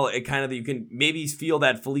as well, it kind of, you can maybe feel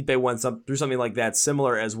that Felipe went through something like that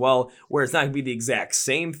similar as well, where it's not going to be the exact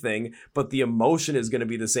same thing, but the emotion is going to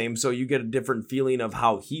be the same. So you get a different feeling of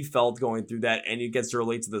how he felt going through that, and you get to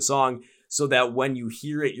relate to the song, so that when you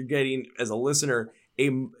hear it, you're getting, as a listener, a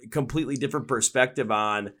completely different perspective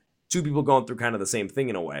on two people going through kind of the same thing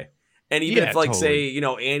in a way. And even if, like, totally. Say,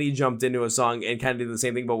 Annie jumped into a song and kind of did the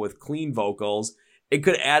same thing, but with clean vocals, it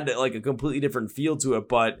could add like a completely different feel to it,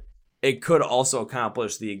 but it could also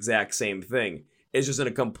accomplish the exact same thing. It's just in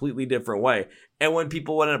a completely different way. And when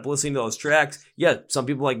people end up listening to those tracks, yeah, some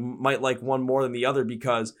people might like one more than the other,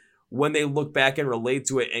 because when they look back and relate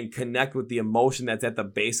to it and connect with the emotion that's at the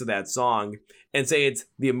base of that song, and say it's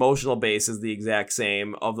the emotional base is the exact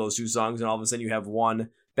same of those two songs, and all of a sudden you have one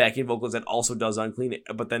backing vocals that also does unclean,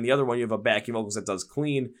 but then the other one you have a backing vocals that does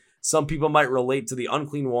clean. Some people might relate to the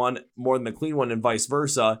unclean one more than the clean one, and vice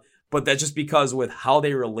versa, but that's just because with how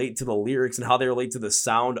they relate to the lyrics and how they relate to the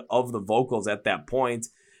sound of the vocals at that point.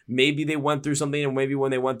 Maybe they went through something, and maybe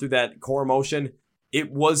when they went through that core emotion,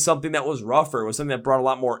 it was something that was rougher. It was something that brought a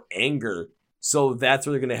lot more anger. So that's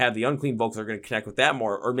where they're going to have the unclean vocals are going to connect with that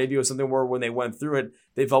more. Or maybe it was something where when they went through it,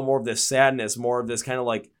 they felt more of this sadness, more of this kind of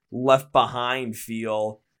like left behind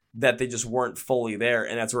feel, that they just weren't fully there.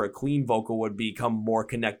 And that's where a clean vocal would become more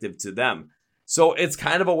connective to them. So it's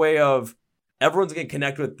kind of a way of everyone's going to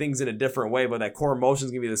connect with things in a different way, but that core emotion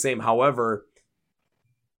is going to be the same. However,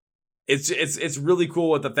 it's really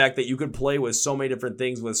cool with the fact that you could play with so many different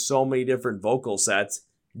things with so many different vocal sets,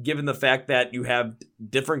 given the fact that you have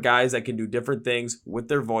different guys that can do different things with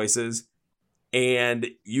their voices, and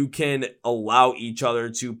you can allow each other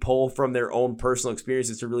to pull from their own personal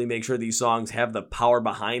experiences to really make sure these songs have the power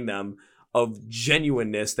behind them of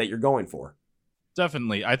genuineness that you're going for.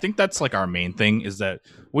 Definitely. I think that's like our main thing, is that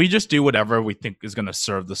we just do whatever we think is going to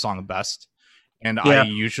serve the song best. And I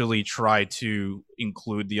usually try to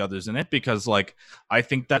include the others in it, because like I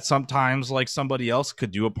think that sometimes like somebody else could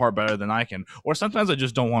do a part better than I can, or sometimes I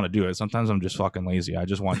just don't want to do it. Sometimes I'm just fucking lazy. I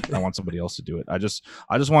want somebody else to do it. I just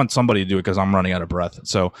want somebody to do it because I'm running out of breath.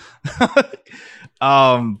 So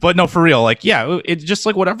but no, for real, like, yeah, it's just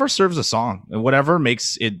like whatever serves a song, whatever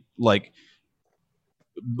makes it like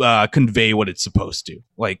convey what it's supposed to.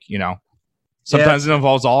 Like, sometimes it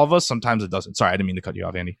involves all of us, sometimes it doesn't. Sorry, I didn't mean to cut you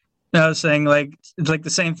off, Andy. No, I was saying, like, it's like the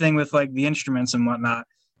same thing with like the instruments and whatnot.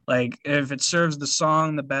 Like, if it serves the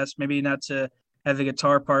song the best, maybe not to have the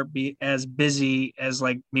guitar part be as busy as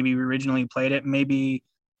like maybe we originally played it, maybe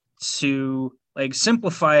to like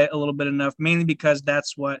simplify it a little bit enough, mainly because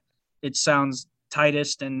that's what it sounds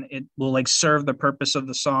tightest and it will like serve the purpose of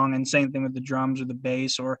the song. And same thing with the drums or the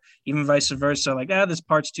bass, or even vice versa. Like, this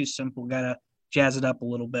part's too simple, gotta jazz it up a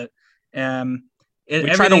little bit. We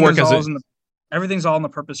try to work everything's all in the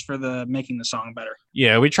purpose for the making the song better.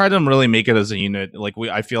 Yeah, we try to really make it as a unit. Like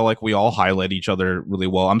I feel like we all highlight each other really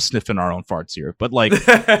well. I'm sniffing our own farts here, but like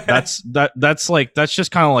that's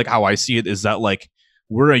just kind of like how I see it, is that like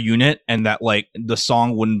we're a unit, and that like the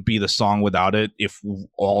song wouldn't be the song without it if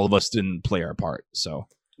all of us didn't play our part. So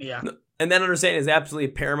yeah. And that understanding is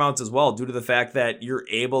absolutely paramount as well, due to the fact that you're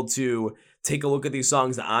able to take a look at these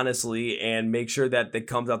songs honestly and make sure that it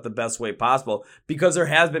comes out the best way possible. Because there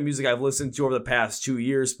has been music I've listened to over the past 2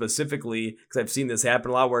 years specifically, because I've seen this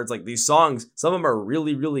happen a lot, where it's like these songs, some of them are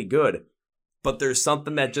really, really good, but there's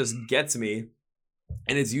something that just gets me,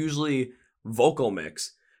 and it's usually vocal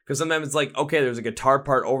mix. Because sometimes it's like, okay, there's a guitar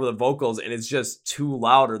part over the vocals and it's just too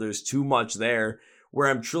loud, or there's too much there, where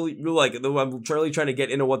I'm truly trying to get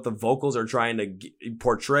into what the vocals are trying to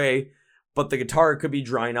portray, but the guitar could be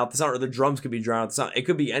drawing out the sound, or the drums could be drawing out the sound. It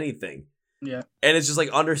could be anything. Yeah. And it's just like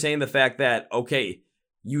understanding the fact that, okay,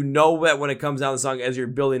 you know that when it comes down to the song, as you're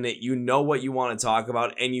building it, you know what you want to talk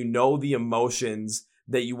about, and you know the emotions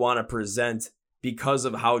that you want to present because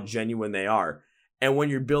of how genuine they are. And when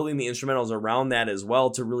you're building the instrumentals around that as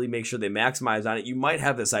well, to really make sure they maximize on it, you might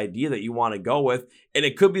have this idea that you want to go with, and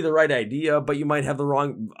it could be the right idea, but you might have the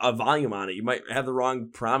wrong volume on it. You might have the wrong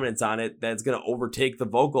prominence on it that's going to overtake the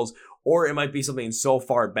vocals, or it might be something so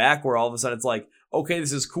far back where all of a sudden it's like, okay,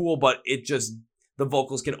 this is cool, but the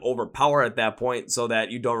vocals can overpower at that point, so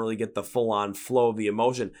that you don't really get the full-on flow of the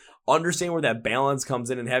emotion. Understand where that balance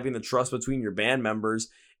comes in, and having the trust between your band members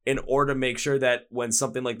in order to make sure that when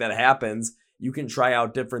something like that happens, you can try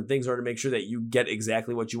out different things in order to make sure that you get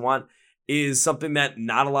exactly what you want, is something that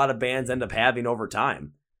not a lot of bands end up having over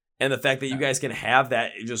time. And the fact that you guys can have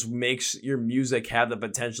that, it just makes your music have the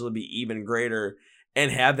potential to be even greater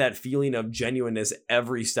and have that feeling of genuineness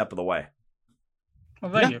every step of the way.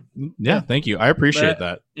 Well, thank you. Yeah, thank you. I appreciate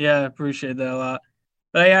that. Yeah, I appreciate that a lot.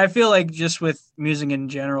 But I feel like just with music in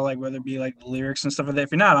general, like whether it be like the lyrics and stuff like that,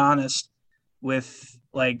 if you're not honest with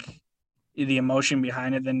like the emotion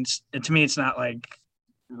behind it, then to me it's not like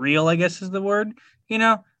real, I guess is the word. You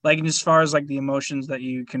know, like as far as like the emotions that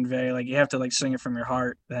you convey, like you have to like sing it from your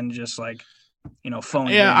heart, then just like phone.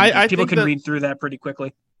 Yeah, I people think can read through that pretty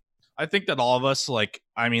quickly. I think that all of us, like,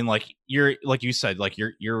 I mean, like you're, like you said, like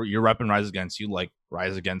you're repping Rise Against, you like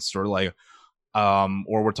Rise Against, or like,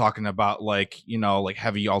 or we're talking about like, like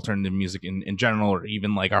heavy alternative music in general, or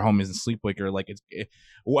even like our homies in Sleepwaker. Like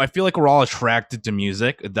I feel like we're all attracted to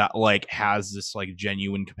music that like has this like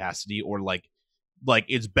genuine capacity, or like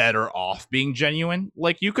it's better off being genuine.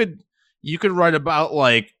 Like you could write about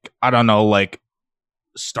like, I don't know, like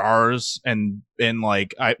stars and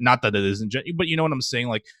like, not that it isn't genuine, but you know what I'm saying?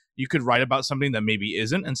 Like you could write about something that maybe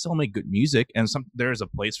isn't and still make good music, and there is a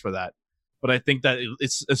place for that. But I think that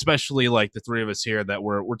it's especially like the three of us here that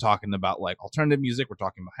we're talking about like alternative music, we're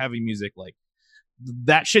talking about heavy music, like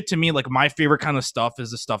that shit. To me, like my favorite kind of stuff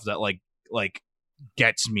is the stuff that like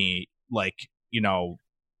gets me like,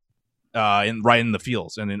 right in the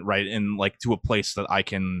feels, and right in like to a place that I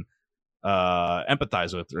can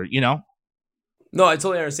empathize with, or No, I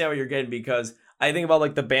totally understand what you're getting, because I think about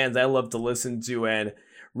like the bands I love to listen to, and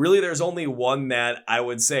really there's only one that I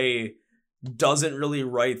would say doesn't really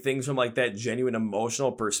write things from like that genuine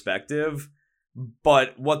emotional perspective,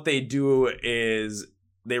 but what they do is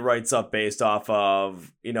they write stuff based off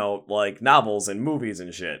of, like novels and movies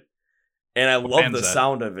and shit. And I love the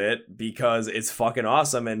sound of it because it's fucking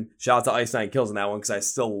awesome. And shout out to Ice Nine Kills on that one, because I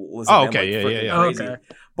still listen to them like freaking crazy. Okay.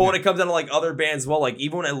 But when it comes down to like other bands, well, like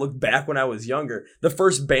even when I look back when I was younger, the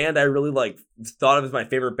first band I really like thought of as my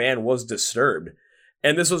favorite band was Disturbed.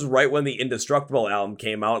 And this was right when the Indestructible album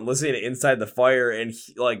came out, and listening to Inside the Fire and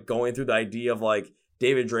like going through the idea of like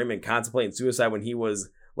David Draymond contemplating suicide when he was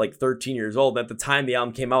like 13 years old. And at the time the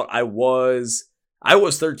album came out, I was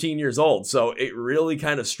 13 years old. So it really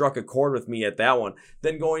kind of struck a chord with me at that one.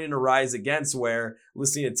 Then going into Rise Against, where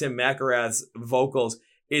listening to Tim McIlrath's vocals,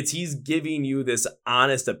 he's giving you this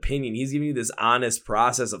honest opinion. He's giving you this honest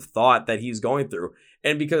process of thought that he's going through.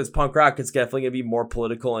 And because it's punk rock, it's definitely going to be more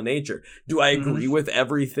political in nature. Do I agree with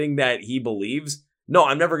everything that he believes? No,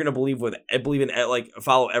 I'm never going to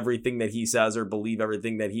follow everything that he says or believe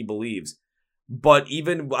everything that he believes. But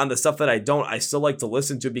even on the stuff that I don't, I still like to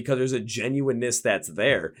listen to, because there's a genuineness that's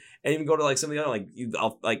there. And even go to like some of the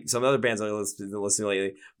other, like some other bands I listen to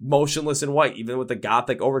lately, Motionless in White, even with the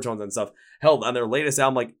gothic overtones and stuff. Hell, on their latest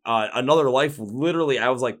album, like Another Life, literally, I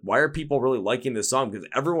was like, why are people really liking this song? Because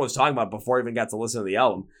everyone was talking about it before I even got to listen to the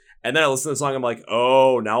album. And then I listened to the song, I'm like,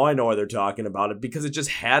 oh, now I know why they're talking about it, because it just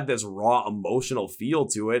had this raw emotional feel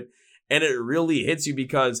to it. And it really hits you,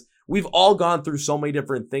 because we've all gone through so many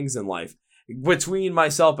different things in life. Between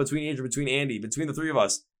myself, between Andrew, between Andy, between the three of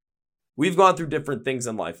us, we've gone through different things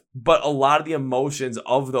in life, but a lot of the emotions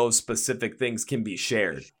of those specific things can be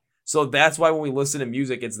shared. So that's why when we listen to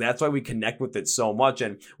music, that's why we connect with it so much.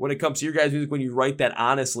 And when it comes to your guys' music, when you write that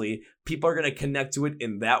honestly, people are going to connect to it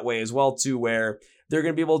in that way as well too, where they're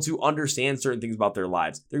going to be able to understand certain things about their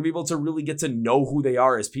lives. They're going to be able to really get to know who they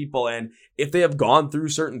are as people. And if they have gone through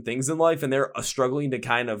certain things in life and they're struggling to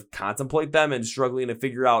kind of contemplate them and struggling to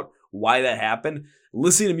figure out why that happened,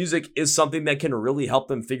 listening to music is something that can really help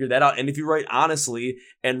them figure that out. And if you write honestly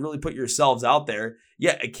and really put yourselves out there,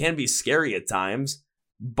 yeah, it can be scary at times,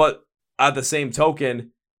 but at the same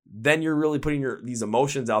token, then you're really putting these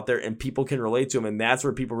emotions out there and people can relate to them. And that's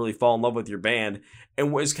where people really fall in love with your band.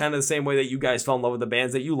 And it's kind of the same way that you guys fell in love with the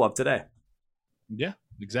bands that you love today. Yeah,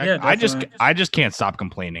 exactly. Yeah, I just can't stop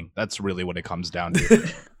complaining. That's really what it comes down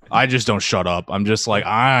to. I just don't shut up. I'm just like,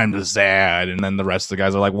 I'm just sad. And then the rest of the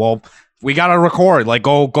guys are like, well, we got to record, like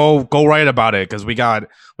go write about it. Cause we got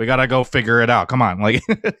to go figure it out. Come on. Like,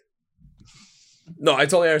 no, I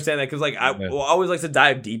totally understand that. Cause like, I always like to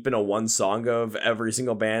dive deep into one song of every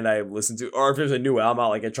single band I listen to, or if there's a new album out,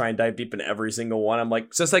 like I try and dive deep into every single one. I'm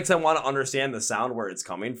like, just like, I want to understand the sound, where it's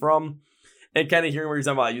coming from, and kind of hearing what you're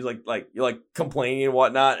talking about. You you're like complaining and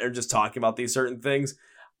whatnot, or just talking about these certain things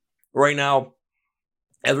right now.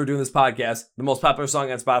 As we're doing this podcast, the most popular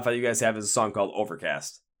song on Spotify you guys have is a song called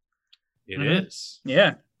Overcast. It is.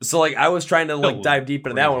 Yeah. So like I was trying to like dive deep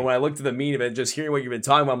into that one. When I looked at the meaning of it, just hearing what you've been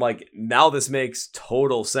talking about, I'm like, now this makes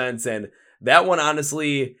total sense. And that one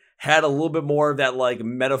honestly had a little bit more of that like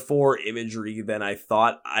metaphor imagery than I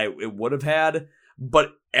thought it would have had.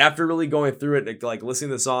 But after really going through it, like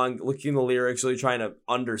listening to the song, looking at the lyrics, really trying to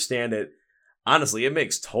understand it, honestly, it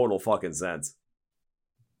makes total fucking sense.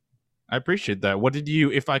 I appreciate that. What did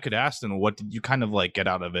you, if I could ask, then what did you kind of like get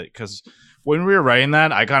out of it? Because when we were writing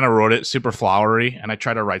that, I kind of wrote it super flowery, and I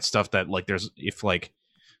try to write stuff that like there's if like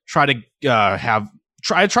try to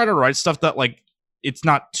try to write stuff that like it's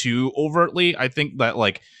not too overtly. I think that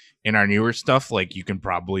like in our newer stuff, like you can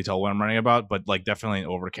probably tell what I'm writing about, but like definitely in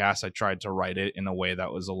Overcast, I tried to write it in a way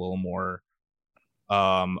that was a little more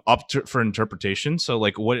for interpretation. So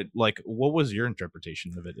like what was your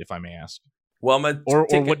interpretation of it, if I may ask? Well, I'm gonna or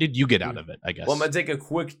what did you get out of it, I guess? Well, I'm gonna take a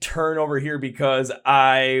quick turn over here because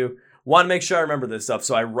I want to make sure I remember this stuff.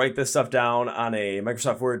 So I write this stuff down on a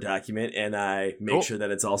Microsoft Word document and I make sure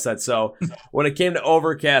that it's all set. So when it came to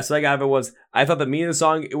Overcast, what I got of it was I thought the meaning of the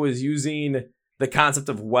song, it was using the concept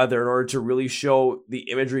of weather in order to really show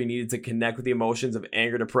the imagery needed to connect with the emotions of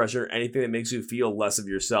anger, depression, or anything that makes you feel less of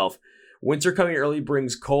yourself. Winter coming early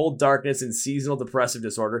brings cold, darkness, and seasonal depressive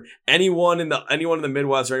disorder. Anyone in the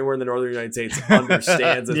Midwest or anywhere in the northern United States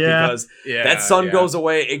understands this because that sun goes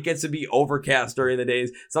away. It gets to be overcast during the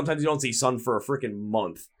days. Sometimes you don't see sun for a freaking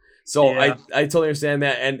month. So I totally understand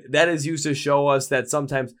that. And that is used to show us that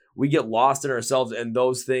sometimes we get lost in ourselves and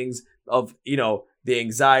those things of, the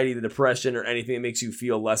anxiety, the depression, or anything that makes you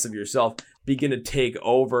feel less of yourself begin to take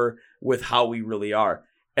over with how we really are.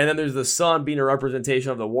 And then there's the sun being a representation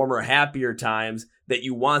of the warmer, happier times that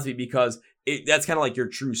you want to be because that's kind of like your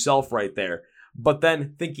true self right there. But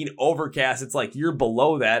then thinking Overcast, it's like you're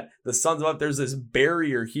below that. The sun's up. There's this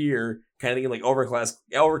barrier here, kind of thinking like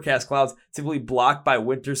overcast clouds, typically blocked by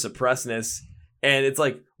winter suppressedness. And it's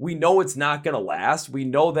like, we know it's not going to last. We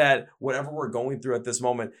know that whatever we're going through at this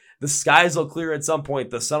moment, the skies will clear at some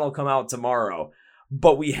point. The sun will come out tomorrow.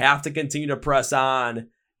 But we have to continue to press on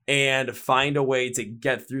and find a way to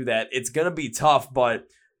get through that. It's going to be tough, but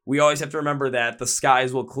we always have to remember that the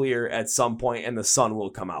skies will clear at some point and the sun will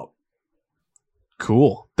come out.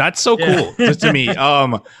 Cool. That's so cool to me.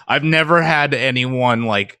 I've never had anyone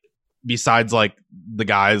like, besides like the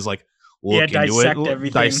guys like look into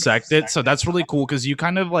it, dissect it. So that's really cool because you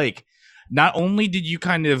kind of like, not only did you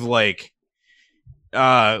kind of like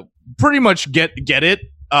pretty much get it,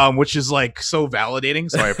 which is like so validating.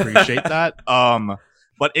 So I appreciate that.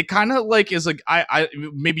 But it kind of like is like I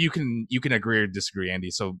maybe you can agree or disagree,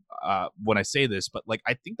 Andy. So when I say this, but like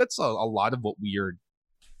I think that's a lot of what we are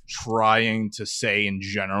trying to say in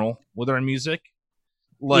general with our music.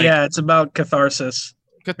 Like it's about catharsis,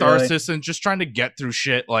 really. And just trying to get through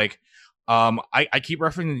shit. Like I keep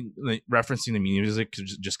referencing the music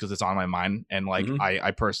just because it's on my mind, and like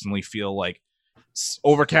I personally feel like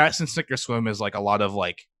Overcast and Snicker Swim is like a lot of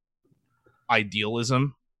like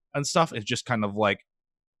idealism and stuff. It's just kind of like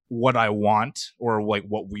what I want or like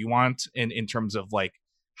what we want in terms of like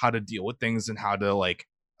how to deal with things and how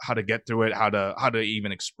to get through it, how to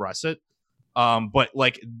even express it. But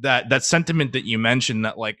like that sentiment that you mentioned,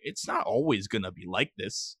 that like it's not always gonna be like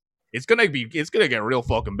this. It's gonna get real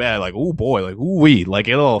fucking bad. Like, oh boy, like ooh wee, like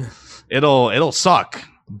it'll suck.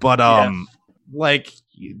 But like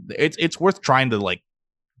it's worth trying to like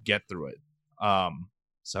get through it.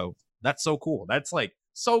 So that's so cool. That's like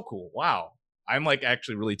so cool. Wow. I'm like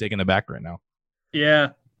actually really taken aback right now. Yeah.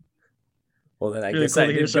 Well, then I really guess cool I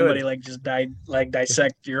to did hear somebody good. like just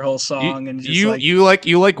dissect your whole song and just you went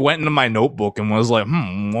into my notebook and was like,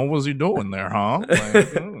 what was he doing there, huh?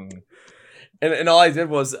 Like, And all I did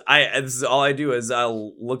was this is all I do is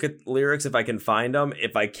I'll look at lyrics if I can find them.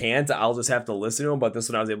 If I can't, I'll just have to listen to them. But this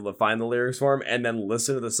one I was able to find the lyrics for them and then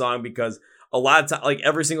listen to the song, because a lot of time, like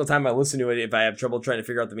every single time I listen to it, if I have trouble trying to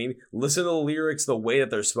figure out the meaning, listen to the lyrics the way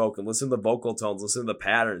that they're spoken, listen to the vocal tones, listen to the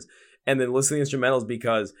patterns, and then listen to the instrumentals,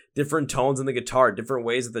 because different tones in the guitar, different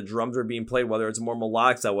ways that the drums are being played, whether it's more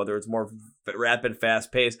melodic style, whether it's more rapid,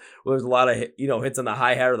 fast paced, whether there's a lot of hits on the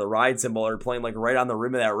hi-hat or the ride cymbal, or playing like right on the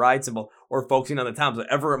rim of that ride cymbal, or focusing on the toms,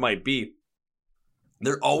 whatever it might be,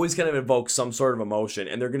 they're always going to evoke some sort of emotion,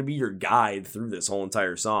 and they're going to be your guide through this whole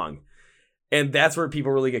entire song. And that's where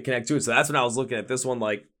people really get connected to it. So that's when I was looking at this one,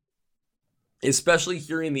 like, especially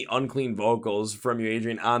hearing the unclean vocals from you,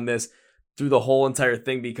 Adrian, on this through the whole entire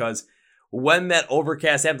thing, because when that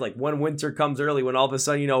overcast happens, like when winter comes early, when all of a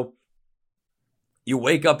sudden, you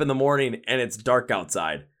wake up in the morning and it's dark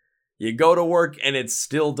outside. You go to work and it's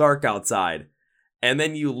still dark outside. And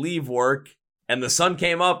then you leave work and the sun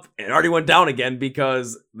came up and it already went down again,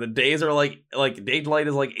 because the days are like daylight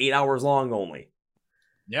is like 8 hours long only.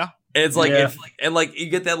 Yeah. And it's like, and like you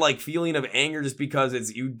get that like feeling of anger just because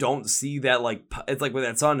you don't see that, like, it's like with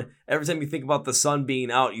that sun, every time you think about the sun being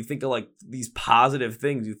out, you think of like these positive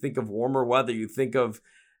things. You think of warmer weather. You think of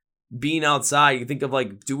being outside. You think of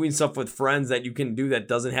like doing stuff with friends that you can do that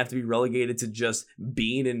doesn't have to be relegated to just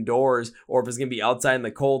being indoors, or if it's gonna be outside in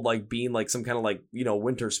the cold, like being like some kind of like, you know,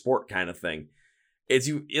 winter sport kind of thing.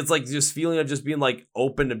 It's like just feeling of just being like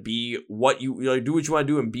open to be what you know, do what you want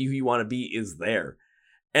to do and be who you want to be is there.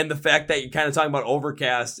 And the fact that you're kind of talking about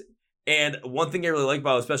Overcast, and one thing I really like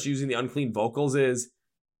about it, especially using the unclean vocals, is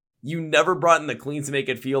you never brought in the clean to make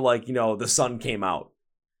it feel like, you know, the sun came out.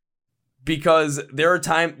 Because there are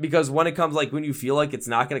times, because when it comes like when you feel like it's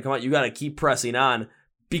not going to come out, you got to keep pressing on,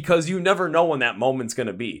 because you never know when that moment's going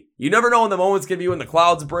to be. You never know when the moment's going to be, when the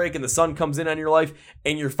clouds break and the sun comes in on your life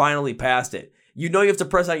and you're finally past it. You know you have to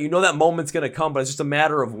press on. You know that moment's going to come, but it's just a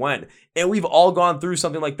matter of when. And we've all gone through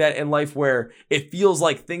something like that in life where it feels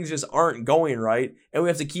like things just aren't going right. And we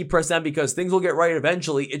have to keep pressing on because things will get right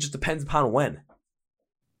eventually. It just depends upon when.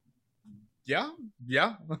 Yeah.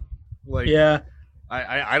 Like, Yeah.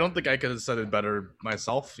 I don't think I could have said it better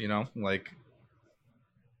myself, you know? Like,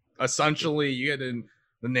 essentially, you hit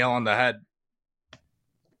the nail on the head.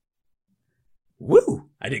 Woo!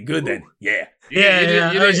 I did good then. Yeah. You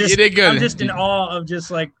did good. I'm just in awe of just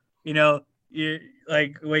like, you know, you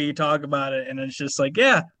like the way you talk about it, and it's just like,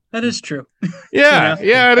 yeah, that is true. Yeah,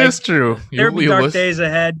 You know? it Like, is true. There'll be dark days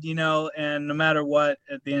ahead, you know, and no matter what,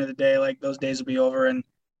 at the end of the day, like those days will be over, and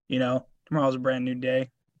you know, tomorrow's a brand new day,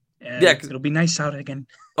 and Yeah, it'll be nice out again.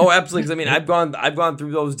 Oh, absolutely. Because I mean, I've gone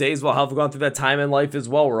through those days. Well, I've gone through that time in life as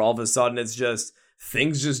well, where all of a sudden it's just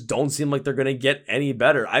things just don't seem like they're gonna get any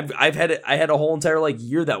better. I had a whole entire like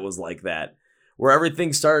year that was like that, where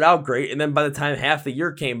everything started out great, and then by the time half the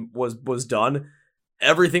year was done,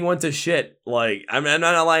 everything went to shit. Like, I'm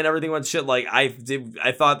not lying, everything went to shit. Like I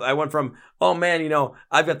thought I went from, oh man, you know,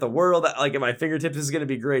 I've got the world like at my fingertips, this is gonna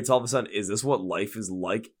be great. So all of a sudden, is this what life is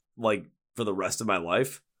like for the rest of my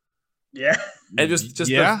life? Yeah. And just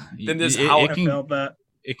yeah, then this it, how it can, felt that.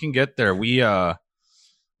 It can get there.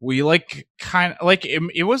 We like kind of like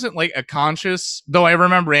it wasn't like a conscious, though. I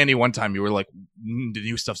remember Andy one time you were like, the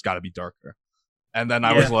new stuff's got to be darker, and then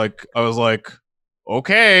I was like,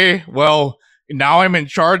 okay, well now I'm in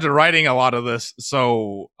charge of writing a lot of this,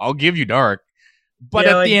 so I'll give you dark.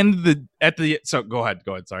 But Yeah, so go ahead.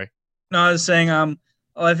 Sorry. No, I was saying, well,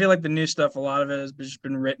 I feel like the new stuff, a lot of it has just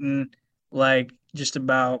been written like just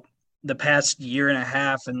about the past year and a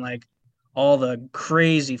half, and like all the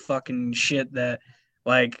crazy fucking shit that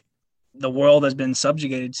like the world has been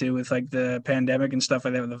subjugated to with like the pandemic and stuff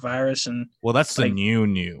like that with the virus. And well, that's the like,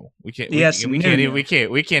 new. We can't. Yes, we can't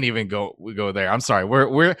even go there. I'm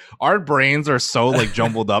sorry. Our brains are so like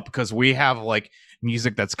jumbled up because we have like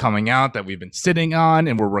music that's coming out that we've been sitting on,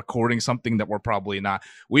 and we're recording something that we're probably not.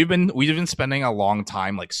 We've been spending a long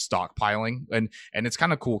time like stockpiling, and it's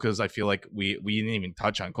kind of cool because I feel like we didn't even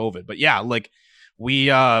touch on COVID, but yeah, like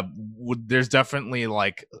there's definitely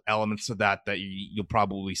like elements of that you'll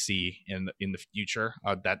probably see in the future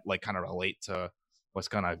that like kind of relate to what's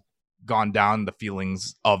kind of gone down, the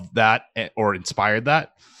feelings of that or inspired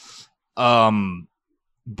that.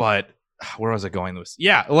 But where was I going with this?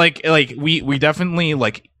 Yeah, like we definitely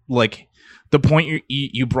like the point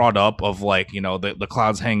you brought up of like, you know, the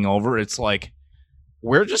clouds hanging over. It's like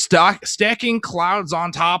we're just stacking clouds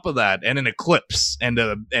on top of that, and an eclipse, and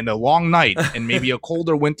a long night, and maybe a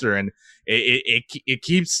colder winter, and it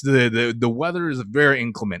keeps the weather is very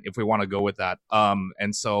inclement if we want to go with that.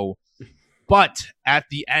 And so, but at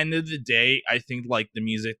the end of the day, I think like the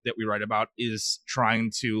music that we write about is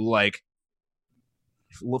trying to like,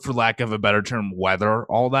 for lack of a better term, weather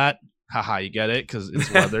all that. Haha, you get it? Because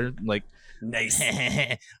it's weather. Like, nice.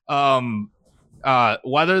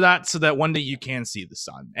 Weather that so that one day you can see the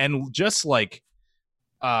sun. And just like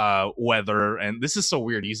weather, and this is so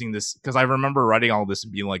weird using this because I remember writing all this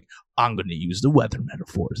and being like, I'm going to use the weather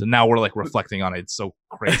metaphors. And now we're like reflecting on it. It's so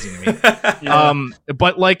crazy to me. Yeah.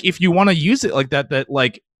 But like, if you want to use it like that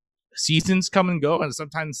like seasons come and go, and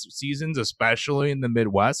sometimes seasons, especially in the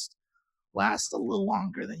Midwest, last a little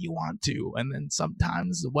longer than you want to, and then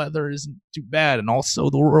sometimes the weather isn't too bad, and also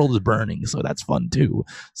the world is burning, so that's fun too.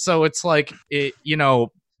 So it's like it, you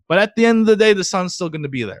know, but at the end of the day, the sun's still going to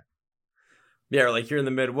be there. Yeah, like you're in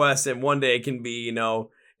the Midwest, and one day it can be, you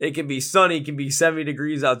know, it can be sunny, it can be 70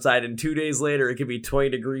 degrees outside, and 2 days later it can be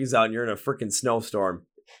 20 degrees out, and you're in a freaking snowstorm.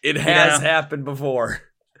 It has happened before.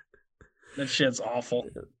 That shit's awful.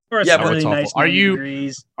 Or it's Yeah, but really it's awful. nice. Are 90 you-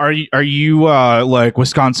 degrees. Are you like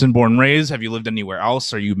Wisconsin born raised? Have you lived anywhere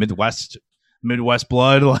else? Are you Midwest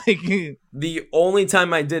blood? Like, The only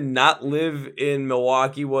time I did not live in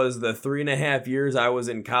Milwaukee was the 3.5 years I was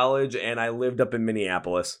in college, and I lived up in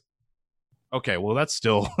Minneapolis. Okay, well that's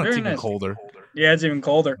still Very that's even nice. colder. Yeah, it's even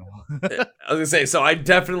colder. I was gonna say, so I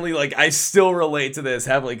definitely like I still relate to this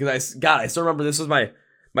heavily because I still remember this was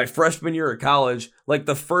my freshman year of college. Like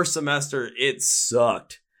the first semester, it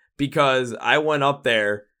sucked because I went up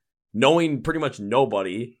there knowing pretty much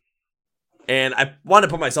nobody, and I wanted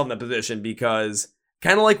to put myself in that position because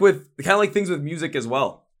kind of like things with music as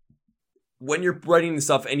well. When you're writing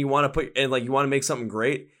stuff and you want to make something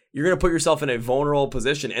great, you're gonna put yourself in a vulnerable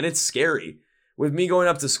position, and it's scary. With me going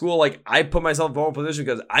up to school, like I put myself in a vulnerable position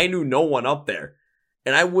because I knew no one up there.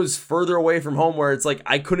 And I was further away from home where it's like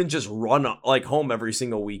I couldn't just run like home every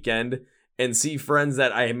single weekend and see friends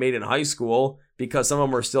that I had made in high school because some of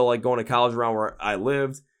them were still like going to college around where I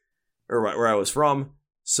lived or where I was from.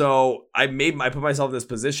 So I put myself in this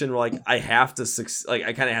position where like I have to like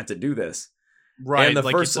I kind of have to do this. Right. And the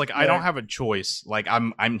like first- it's like I don't have a choice. Like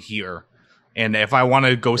I'm here. And if I want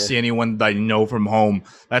to go see anyone that I know from home,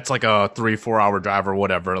 that's like a 3-4 hour drive or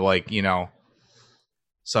whatever. Like, you know.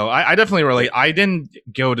 So I definitely relate. I didn't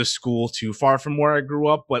go to school too far from where I grew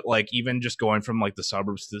up, but like even just going from like the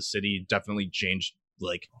suburbs to the city definitely changed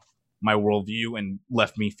like my worldview and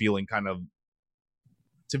left me feeling kind of,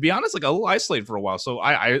 to be honest, like a little isolated for a while. So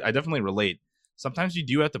I definitely relate. Sometimes you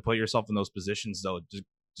do have to put yourself in those positions though,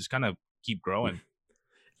 just kind of keep growing.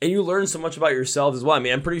 And you learn so much about yourselves as well. I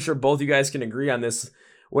mean, I'm pretty sure both you guys can agree on this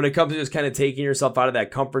when it comes to just kind of taking yourself out of that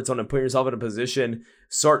comfort zone and putting yourself in a position,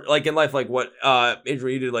 sort like in life, like what Andrew,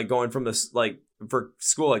 you did, like going from this, like for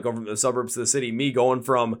school, like going from the suburbs to the city, me going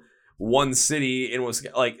from one city in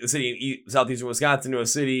like the city in southeastern Wisconsin to a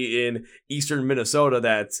city in eastern Minnesota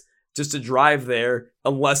that's just to drive there,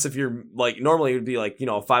 unless if you're like normally it would be like, you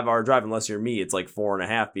know, a 5-hour drive, unless you're me, it's like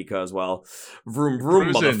 4.5 because, well, vroom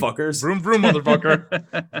vroom, Cruising. motherfuckers. Vroom vroom, motherfucker.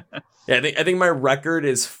 Yeah, I think my record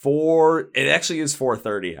is 4. It actually is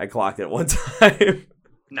 4:30. I clocked it one time.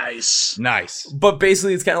 Nice. Nice. But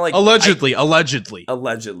basically, it's kind of like Allegedly. allegedly,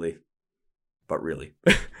 but really.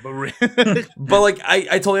 But But like, I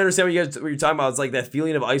totally understand what you're talking about. It's like that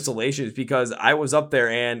feeling of isolation. It's because I was up there,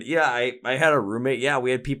 and yeah, I had a roommate. Yeah, we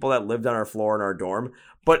had people that lived on our floor in our dorm.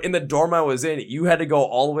 But in the dorm I was in, you had to go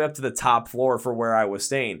all the way up to the top floor for where I was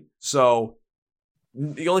staying. So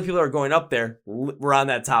the only people that were going up there were on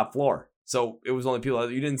that top floor. So it was only people,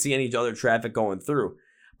 you didn't see any other traffic going through.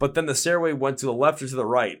 But then the stairway went to the left or to the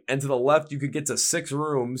right. And to the left, you could get to 6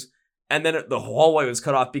 rooms. And then the hallway was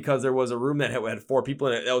cut off because there was a room that had 4 people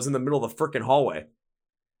in it that was in the middle of the freaking hallway.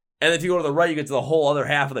 And if you go to the right, you get to the whole other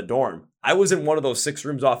half of the dorm. I was in one of those 6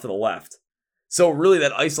 rooms off to the left. So really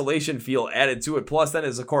that isolation feel added to it. Plus then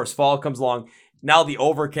as, of course, fall comes along, now the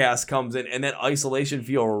overcast comes in and that isolation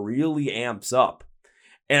feel really amps up.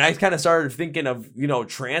 And I kind of started thinking of, you know,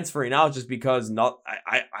 transferring out just because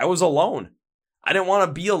I was alone. I didn't want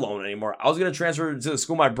to be alone anymore. I was going to transfer to the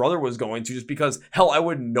school my brother was going to just because, hell, I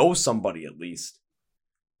would know somebody at least.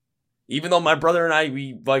 Even though my brother and I,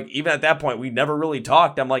 we like, even at that point, we never really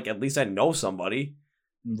talked. I'm like, at least I know somebody.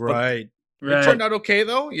 right. Right. It turned out okay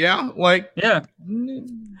though. Yeah. Like, Yeah.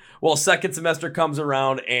 Well, second semester comes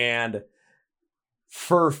around and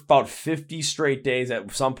for about 50 straight days, at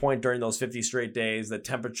some point during those 50 straight days, the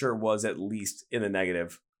temperature was at least in the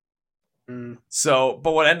negative. So,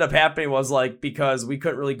 but what ended up happening was like, because we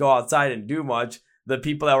couldn't really go outside and do much, the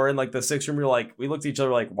people that were in like the 6th room, we looked at each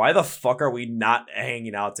other like, why the fuck are we not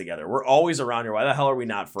hanging out together? We're always around here. Why the hell are we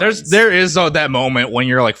not friends? there is though that moment when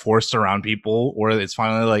you're like forced around people where it's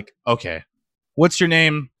finally like, okay, what's your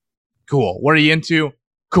name? Cool. What are you into?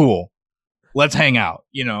 Cool. Let's hang out.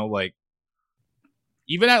 You know, like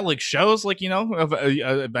even at like shows, like, you know,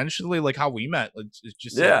 eventually like how we met, it's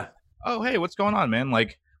just Yeah. like, oh, hey, what's going on, man?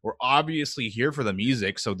 Like, we're obviously here for the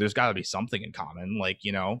music, so there's got to be something in common, like,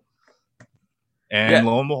 you know. And Yeah.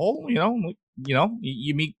 lo and behold,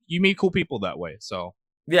 you meet cool people that way. So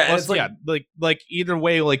Yeah. And plus, it's like, yeah, like either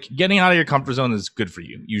way, like getting out of your comfort zone is good for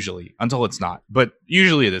you usually, until it's not. But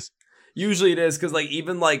usually it is. usually it is because like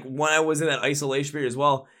even like when I was in that isolation period as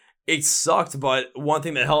well, it sucked. But one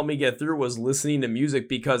thing that helped me get through was listening to music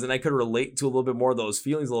because then I could relate to a little bit more of those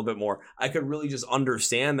feelings a little bit more. I could really just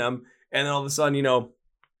understand them. And then all of a sudden, you know,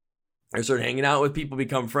 I started hanging out with people,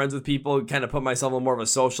 become friends with people, kind of put myself in more of a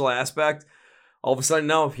social aspect. All of a sudden,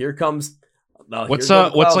 no, here comes. What's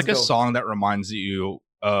like a song that reminds you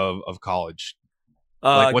of college?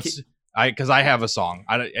 Like because I have a song.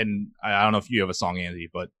 I don't know if you have a song, Andy,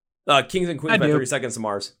 but Kings and Queens by 30 Seconds to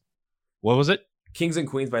Mars. What was it? Kings and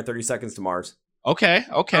Queens by 30 Seconds to Mars. Okay.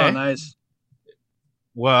 Oh, nice.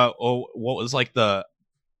 Well, what was like the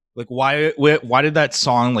like why did that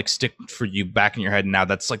song like stick for you back in your head? And now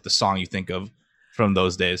that's like the song you think of from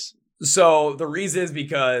those days. So the reason is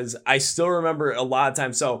because I still remember a lot of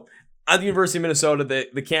times. So at the University of Minnesota,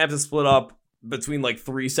 the campus is split up between like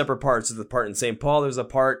 3 separate parts. There's a part in St. Paul, there's a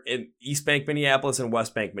part in East Bank, Minneapolis, and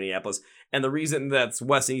West Bank, Minneapolis. And the reason that's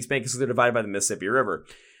West and East Bank is because they're divided by the Mississippi River.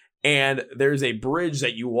 And there's a bridge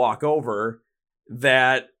that you walk over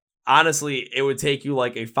that honestly, it would take you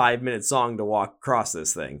like a 5-minute song to walk across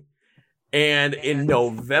this thing. And in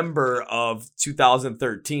November of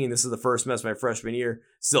 2013, this is the first semester of my freshman year,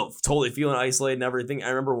 still totally feeling isolated and everything. I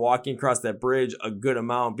remember walking across that bridge a good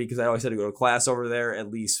amount because I always had to go to class over there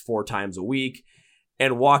at least 4 times a week.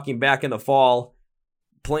 And walking back in the fall,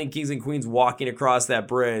 playing Kings and Queens, walking across that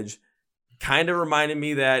bridge kind of reminded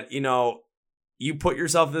me that, you know, you put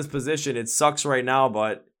yourself in this position. It sucks right now,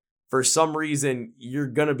 but for some reason, you're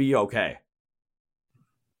going to be okay.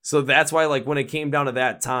 So that's why, like, when it came down to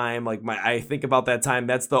that time, like, I think about that time,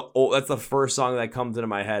 that's the first song that comes into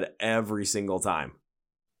my head every single time,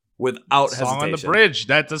 without hesitation. Song on the bridge.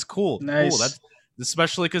 That's cool. Nice. Cool. That's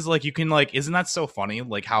especially because, like, you can, like, isn't that so funny?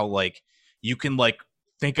 Like, how, like, you can, like,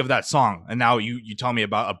 think of that song, and now you tell me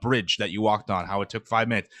about a bridge that you walked on, how it took 5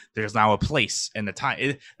 minutes. There's now a place and the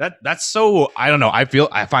time. That's so, I don't know. I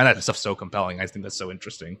find that stuff so compelling. I think that's so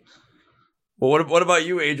interesting. Well, what about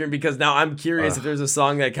you, Adrian? Because now I'm curious if there's a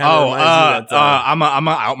song that kind of reminds you that. I'm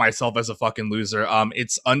gonna out myself as a fucking loser.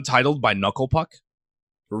 It's Untitled by Knuckle Puck.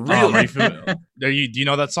 Really? Do you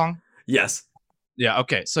know that song? Yes. Yeah.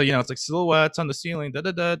 Okay. So it's like silhouettes on the ceiling. Da,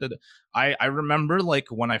 da, da, da, da. I remember like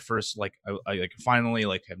when I first I like finally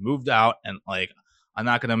like had moved out, and like I'm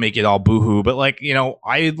not gonna make it all boohoo, but like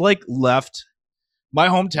I like left my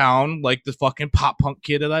hometown like the fucking pop punk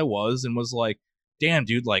kid that I was, and was like, damn,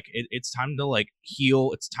 dude, like it's time to like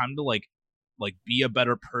heal. It's time to like be a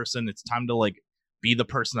better person. It's time to like be the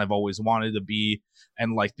person I've always wanted to be.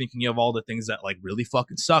 And like thinking of all the things that like really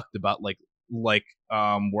fucking sucked about like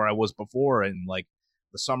where I was before, and like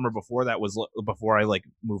the summer before that was before I like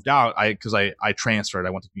moved out. Because I transferred.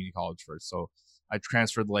 I went to community college first, so I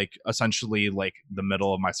transferred like essentially like the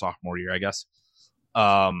middle of my sophomore year, I guess.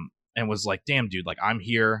 And was like, damn, dude, like I'm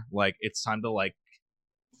here. Like it's time to like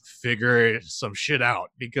figure some shit out,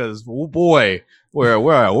 because oh boy, we're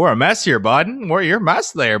a mess here, bud. You're a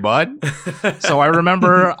mess there, bud. So I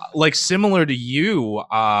remember like similar to you,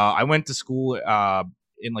 I went to school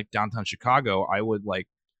in like downtown Chicago. I would like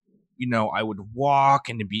I would walk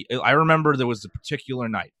and I remember there was a particular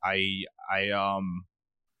night I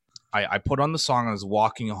put on the song. I was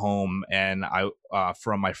walking home, and I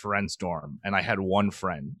from my friend's dorm, and I had one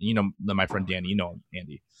friend, my friend Danny,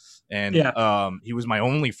 Andy. And he was my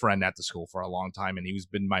only friend at the school for a long time, and he's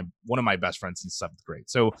been one of my best friends since 7th grade.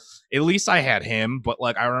 So at least I had him. But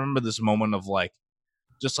like I remember this moment of like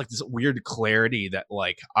just like this weird clarity that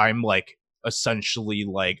like I'm like essentially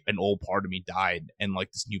like an old part of me died, and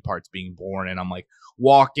like this new part's being born, and I'm like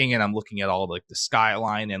walking, and I'm looking at all like the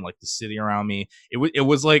skyline and like the city around me. It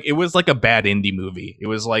was like a bad indie movie. It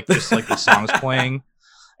was like just like the songs playing.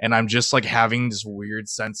 And I'm just like having this weird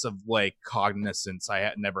sense of like cognizance I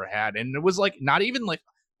had never had. And it was like not even like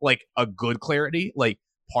a good clarity. Like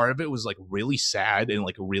part of it was like really sad and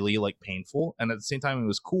like really like painful. And at the same time, it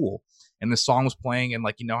was cool. And the song was playing, and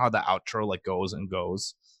like, how the outro like goes and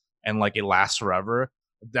goes and like it lasts forever.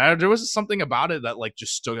 There was something about it that like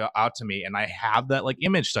just stood out to me. And I have that like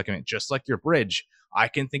image stuck in it, just like your bridge. I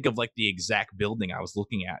can think of like the exact building I was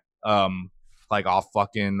looking at, like off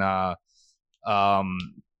fucking,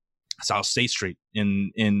 South State Street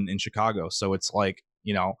in Chicago. So it's like,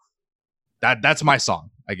 that's my song,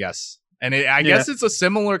 I guess. And I guess it's a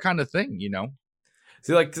similar kind of thing,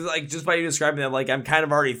 See, like just by you describing that, like I'm kind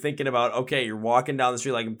of already thinking about, okay, you're walking down the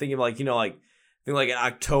street, like I'm thinking of like, like an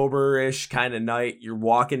October-ish kind of night. You're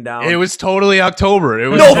walking down. It was totally October. It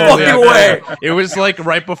was no totally fucking way. It was like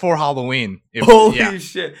right before Halloween. Holy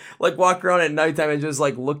shit. Like walk around at nighttime and just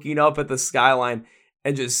like looking up at the skyline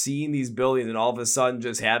and just seeing these buildings, and all of a sudden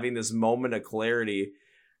just having this moment of clarity.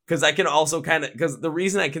 Because I can also because the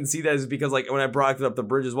reason I can see that is because like when I brought it up the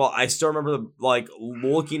bridge as well, I still remember like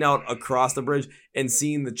looking out across the bridge and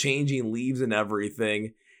seeing the changing leaves and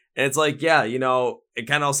everything. And it's like, yeah, it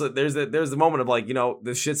kind of also, there's the moment of like,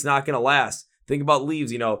 this shit's not going to last. Think about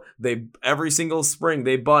leaves, they every single spring,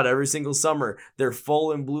 they bud every single summer. They're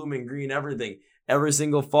full and blooming, green, everything. Every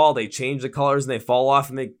single fall, they change the colors and they fall off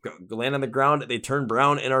and they land on the ground. They turn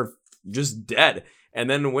brown and are just dead. And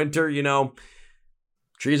then in winter,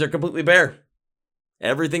 trees are completely bare.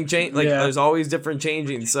 Everything change. Like there's always different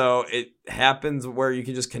changing. So it happens where you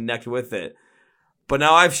can just connect with it. But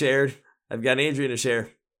now I've shared. I've got Adrian to share.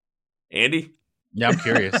 Andy? Yeah, I'm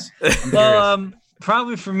curious. Well,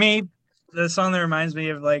 probably for me, the song that reminds me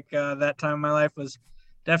of like that time in my life was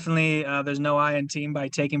definitely There's No I in Team by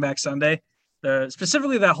Taking Back Sunday.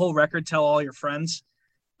 specifically that whole record, Tell All Your Friends.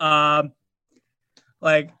 Um,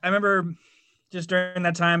 like I remember just during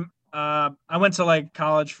that time, I went to like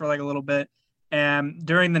college for like a little bit, and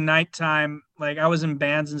during the nighttime, like I was in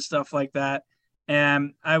bands and stuff like that,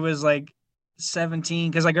 and I was like 17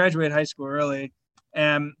 because I graduated high school early,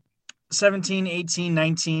 and 17, 18,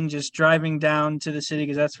 19, just driving down to the city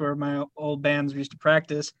because that's where my old bands used to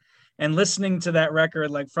practice, and listening to that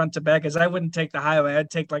record like front to back, because I wouldn't take the highway, I'd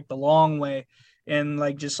take like the long way and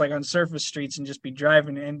like just like on surface streets and just be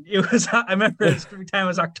driving. And it was, I remember every time it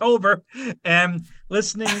was October and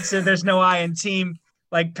listening to There's No I in Team,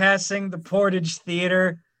 like passing the Portage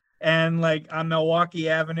Theater and like on Milwaukee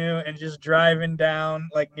Avenue and just driving down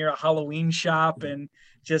like near a Halloween shop and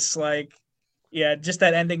just like, yeah, just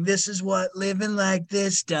that ending. This is what living like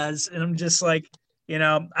this does. And I'm just like,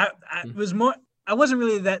 I was more, I wasn't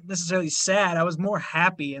really that necessarily sad. I was more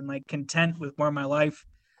happy and like content with where my life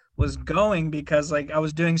was going because like I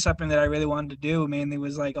was doing something that I really wanted to do. Mainly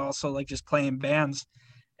was like also like just playing bands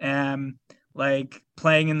and like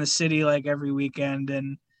playing in the city like every weekend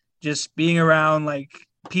and just being around like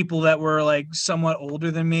people that were like somewhat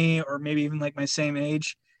older than me or maybe even like my same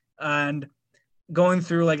age and going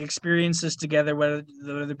through like experiences together, whether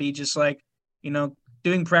it be just like,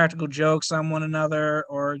 doing practical jokes on one another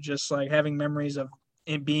or just like having memories of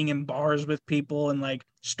it being in bars with people and like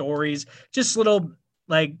stories, just little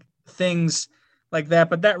like things like that.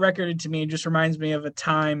 But that record to me just reminds me of a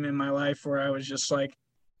time in my life where I was just like,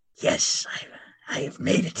 yes, I have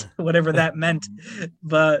made it, whatever that meant.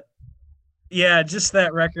 But yeah, just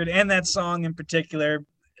that record and that song in particular,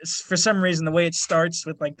 for some reason, the way it starts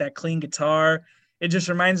with like that clean guitar, it just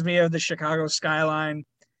reminds me of the Chicago skyline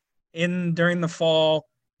during the fall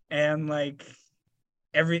and like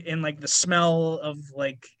like the smell of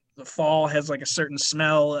like the fall has like a certain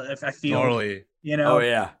smell if I feel Totally. Oh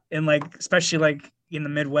yeah. And like especially like in the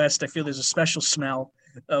Midwest, I feel there's a special smell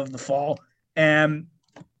of the fall. And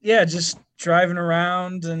yeah, just driving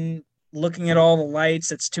around and looking at all the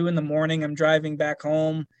lights. It's 2 a.m. I'm driving back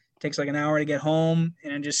home. It takes like an hour to get home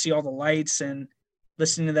and I just see all the lights and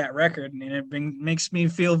listening to that record. And it makes me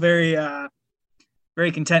feel very,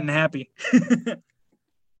 very content and happy.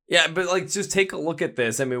 Yeah, but like just take a look at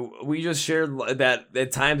this. I mean, we just shared that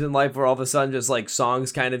at times in life where all of a sudden just like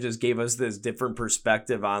songs kind of just gave us this different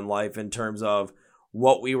perspective on life in terms of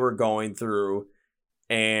what we were going through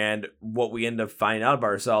and what we end up finding out of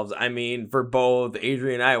ourselves. I mean, for both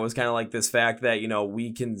Adrian and I, it was kind of like this fact that,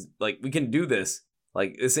 we can do this.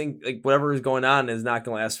 Like this thing, like whatever is going on is not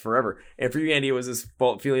going to last forever. And for you, Andy, it was this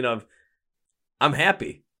feeling of, I'm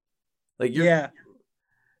happy. Like yeah.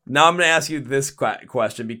 Now I'm going to ask you this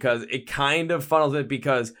question because it kind of funnels it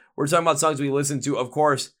because we're talking about songs we listen to. Of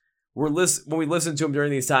course, when we listen to them during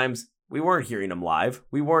these times, we weren't hearing them live.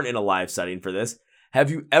 We weren't in a live setting for this. Have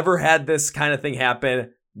you ever had this kind of thing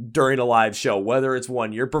happen during a live show, whether it's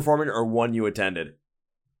one you're performing or one you attended?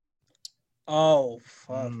 Oh,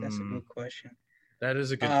 fuck. That's a good question. That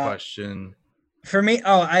is a good question. For me,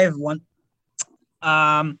 I have one.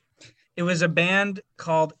 It was a band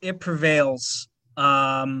called It Prevails.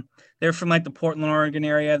 They're from like the Portland, Oregon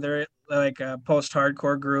area. They're like a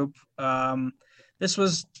post-hardcore group. This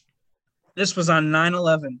was on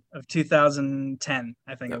 9/11 of 2010,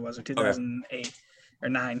 I think it was, or 2008 or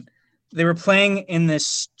 9. They were playing in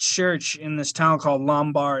this church in this town called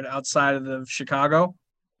Lombard outside of Chicago.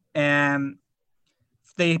 And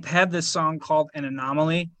they had this song called An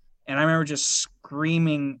Anomaly. And I remember just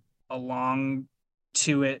screaming along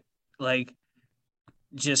to it, like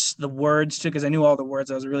just the words too, because I knew all the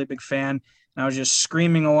words. I was a really big fan. And I was just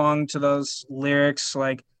screaming along to those lyrics,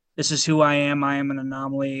 like, this is who I am an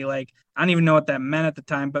anomaly. Like, I don't even know what that meant at the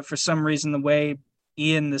time, but for some reason, the way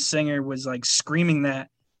Ian, the singer, was like screaming that,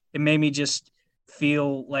 it made me just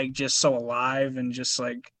feel like just so alive and just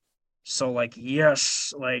like, so like,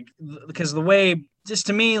 yes, like, because the way, just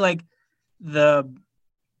to me, like the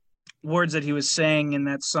words that he was saying in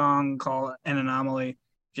that song called An Anomaly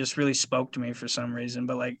just really spoke to me for some reason.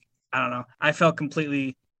 But like, I don't know, I felt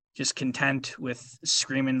completely just content with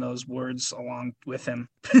screaming those words along with him.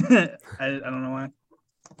 I don't know why.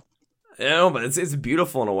 Yeah, but it's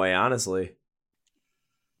beautiful in a way, honestly.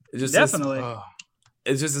 It's just definitely.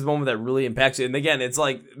 It's just this moment that really impacts you. And again, it's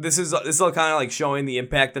like this is kind of like showing the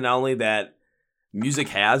impact that not only that music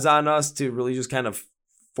has on us to really just kind of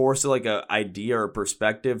force like a idea or a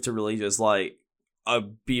perspective to really just like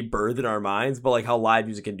be birthed in our minds, but like how live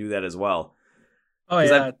music can do that as well. Oh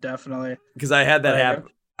yeah, definitely. Because I had that happen.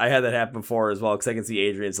 I had that happen before as well. Because I can see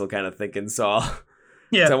Adrian still kind of thinking. So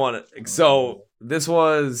yeah, I want to. So this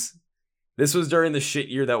was during the shit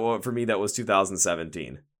year that for me that was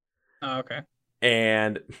 2017. Oh, okay.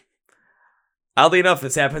 And oddly enough,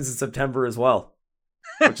 this happens in September as well,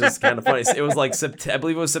 which is kind of funny. It was like I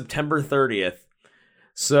believe it was September 30th.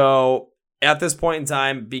 So at this point in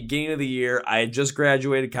time, beginning of the year, I had just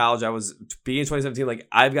graduated college. I was beginning 2017. Like,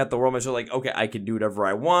 I've got the world. I'm like, okay, I can do whatever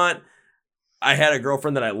I want. I had a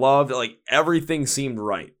girlfriend that I loved. Like, everything seemed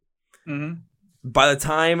right. Mm-hmm. By the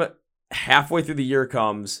time halfway through the year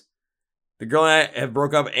comes, the girl and I have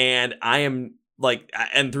broke up, and I am like,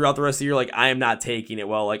 and throughout the rest of the year, like, I am not taking it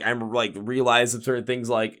well. Like, I'm like realizing certain things,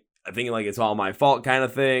 like I think like it's all my fault kind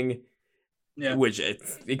of thing. Yeah. Which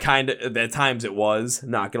it kind of at times it was.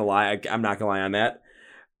 Not gonna lie, I'm not gonna lie on that.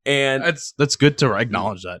 And that's good to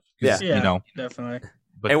acknowledge that. Yeah, you know, definitely.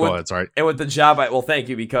 But go ahead, it's all right. And with the job, well, thank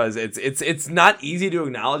you, because it's not easy to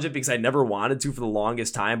acknowledge it because I never wanted to for the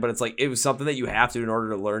longest time, but it's like it was something that you have to in order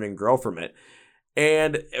to learn and grow from it.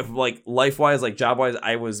 And if, like, life-wise, like job-wise,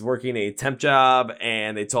 I was working a temp job,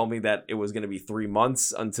 and they told me that it was going to be 3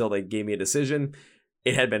 months until they gave me a decision.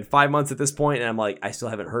 It had been 5 months at this point, and I'm like, I still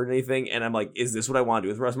haven't heard anything, and I'm like, is this what I want to do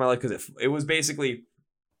with the rest of my life? Because it was basically,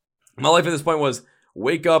 my life at this point was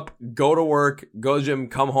wake up, go to work, go to the gym,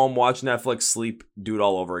 come home, watch Netflix, sleep, do it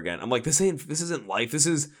all over again. I'm like, this isn't life. This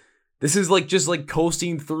is like just like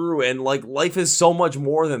coasting through, and like life is so much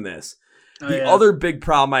more than this. The other big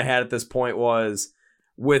problem I had at this point was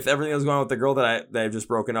with everything that was going on with the girl that I've just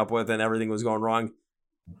broken up with, and everything was going wrong.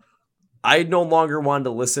 I no longer wanted to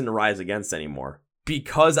listen to Rise Against anymore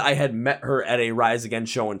because I had met her at a Rise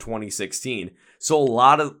Against show in 2016. So a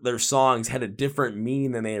lot of their songs had a different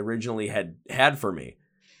meaning than they originally had for me.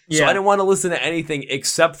 So I didn't want to listen to anything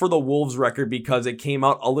except for the Wolves record because it came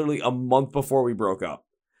out literally a month before we broke up.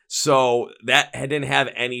 So that didn't have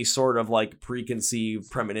any sort of like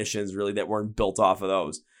preconceived premonitions really that weren't built off of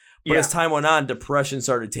those. But as time went on, depression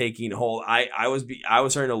started taking hold. I was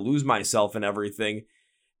starting to lose myself and everything,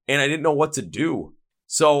 and I didn't know what to do.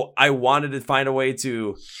 So I wanted to find a way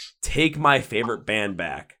to take my favorite band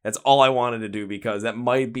back. That's all I wanted to do because that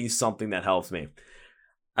might be something that helps me.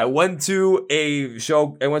 I went to a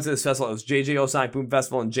show. I went to this festival. It was JJO Sonic Boom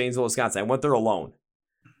Festival in Janesville, Wisconsin. I went there alone.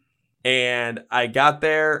 And I got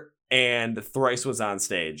there, and Thrice was on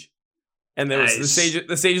stage. And there was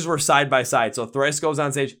the stages were side by side. So Thrice goes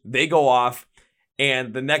on stage, they go off,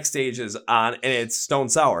 and the next stage is on, and it's Stone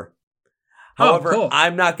Sour. However, cool.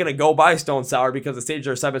 I'm not going to go by Stone Sour because the stages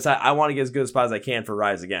are side by side. I want to get as good a spot as I can for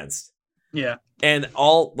Rise Against. Yeah. And the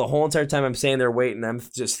whole entire time I'm standing there waiting, I'm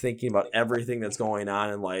just thinking about everything that's going on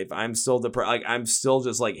in life. I'm still depressed. Like, I'm still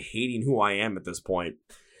just like hating who I am at this point.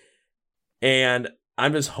 And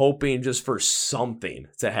I'm just hoping just for something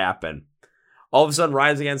to happen. All of a sudden,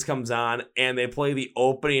 Rise Against comes on, and they play the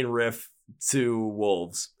opening riff to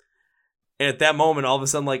Wolves. And at that moment, all of a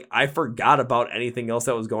sudden, like, I forgot about anything else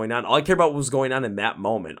that was going on. All I cared about was going on in that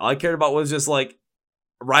moment. All I cared about was just, like,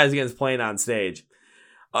 Rise Against playing on stage.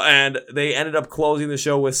 And they ended up closing the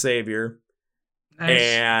show with Savior. Nice.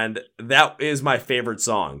 And that is my favorite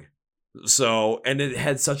song. So, and it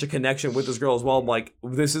had such a connection with this girl as well. I'm like,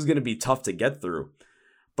 this is going to be tough to get through.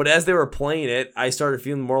 But as they were playing it, I started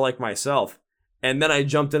feeling more like myself. And then I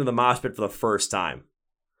jumped into the mosh pit for the first time.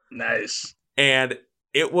 Nice. And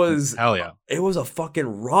it was... Hell yeah. It was a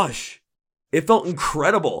fucking rush. It felt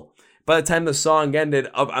incredible. By the time the song ended,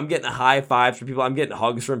 I'm getting high fives from people. I'm getting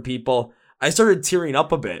hugs from people. I started tearing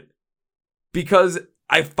up a bit. Because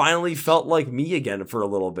I finally felt like me again for a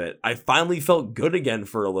little bit. I finally felt good again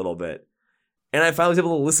for a little bit. And I finally was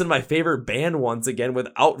able to listen to my favorite band once again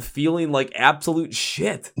without feeling like absolute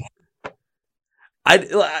shit.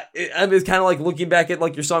 I'm just kind of like looking back at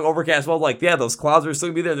like your song Overcast. Well, like, yeah, those clouds are still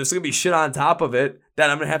gonna be there. There's still gonna be shit on top of it that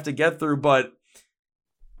I'm gonna have to get through. But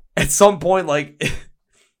at some point, like,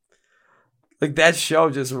 like that show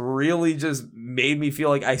just really just made me feel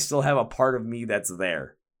like I still have a part of me that's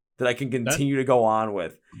there that I can continue to go on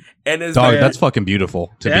with. And that's fucking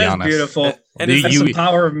beautiful. To be honest, beautiful. And that's the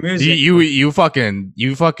power of music. You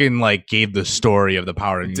fucking like gave the story of the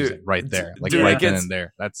power of music right there, like dude, right then and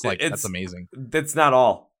there. That's like that's amazing. That's not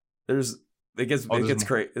all. It gets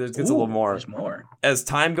crazy. It gets a little more. There's more as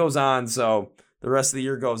time goes on. So the rest of the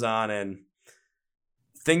year goes on, and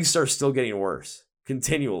things start still getting worse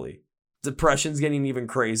continually. Depression's getting even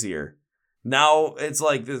crazier. Now it's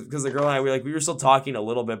like, because the girl and I, we were still talking a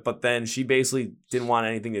little bit, but then she basically didn't want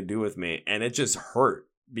anything to do with me, and it just hurt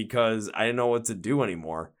because I didn't know what to do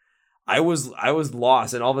anymore. I was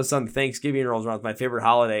lost, and all of a sudden Thanksgiving rolls around, my favorite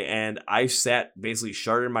holiday, and I sat basically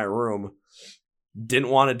shut in my room, didn't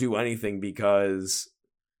want to do anything because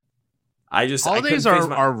holidays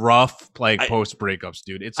are rough, like post breakups,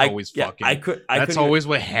 dude. It's always fucking. That's always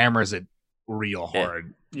what hammers it real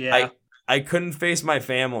hard. Yeah. I couldn't face my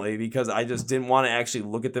family because I just didn't want to actually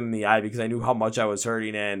look at them in the eye because I knew how much I was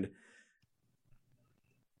hurting, and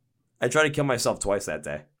I tried to kill myself twice that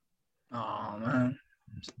day. Oh man,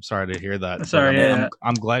 I'm sorry to hear that. Sorry, but yeah.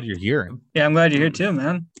 I'm glad you're here. Yeah, I'm glad you're here too,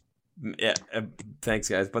 man. Yeah, thanks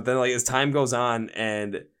guys. But then like as time goes on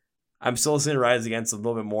and I'm still listening to Rise Against a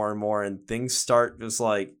little bit more and more, and things start just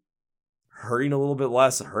like hurting a little bit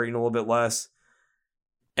less.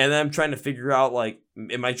 And then I'm trying to figure out like,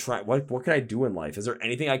 am I trying, what can I do in life? Is there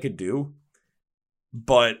anything I could do?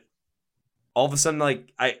 But all of a sudden,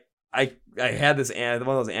 like I had this one of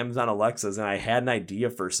those Amazon Alexas, and I had an idea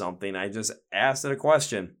for something. I just asked it a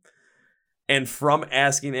question, and from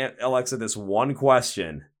asking Alexa this one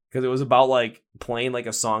question, because it was about like playing like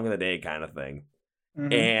a song of the day kind of thing,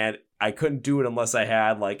 and I couldn't do it unless I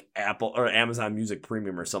had like Apple or Amazon Music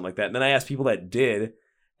Premium or something like that. And then I asked people that did,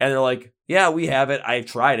 and they're like, yeah, we have it. I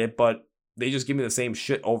tried it, but they just give me the same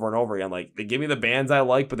shit over and over again. Like they give me the bands I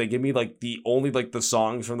like, but they give me like the only like the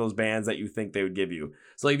songs from those bands that you think they would give you.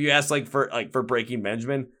 So like if you ask like for Breaking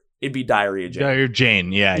Benjamin, it'd be Diary of Jane. Diary of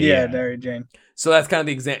Jane, yeah. Diary of Jane. So that's kind of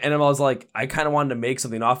the example. And I was like, I kind of wanted to make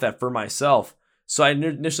something off that for myself. So I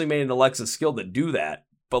initially made an Alexa skill to do that.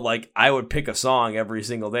 But like I would pick a song every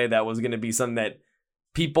single day that was going to be something that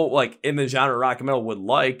people like in the genre rock and metal would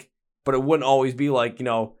like, but it wouldn't always be like, you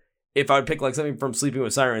know, if I would pick like something from Sleeping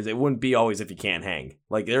with Sirens, it wouldn't be always If You Can't Hang.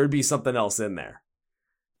 Like there would be something else in there.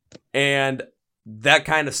 And that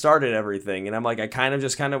kind of started everything. And I'm like, I kind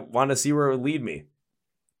of wanted to see where it would lead me.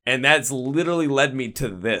 And that's literally led me to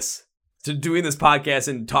this, to doing this podcast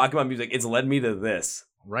and talking about music. It's led me to this.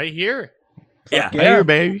 Right here. Yeah. Right here,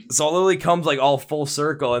 baby. So it literally comes like all full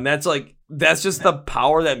circle. And that's just the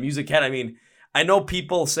power that music had. I mean, I know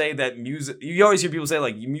people say that music, you always hear people say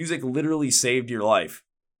like music literally saved your life.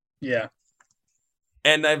 Yeah.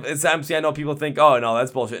 And I know people think, oh, no,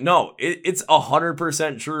 that's bullshit. No, it's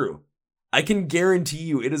 100% true. I can guarantee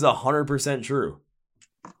you it is 100% true.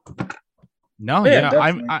 No, Yeah,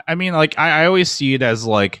 I mean, like, I always see it as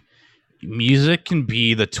like music can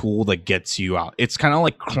be the tool that gets you out. It's kind of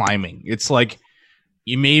like climbing. It's like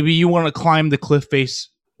you want to climb the cliff face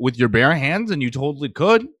with your bare hands, and you totally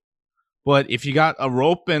could. But if you got a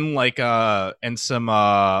rope and like some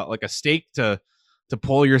like a stake to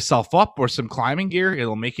pull yourself up, or some climbing gear,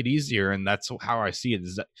 it'll make it easier. And that's how I see it,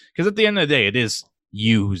 is that because at the end of the day, it is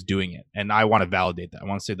you who's doing it. And I want to validate that. I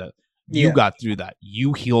want to say that you got through that,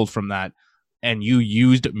 you healed from that, and you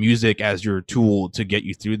used music as your tool to get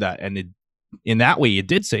you through that. And in that way, it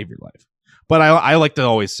did save your life. But I like to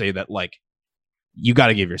always say that, like, you got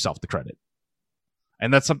to give yourself the credit.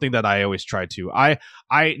 And that's something that I always try to. I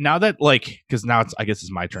now that, like, because now I guess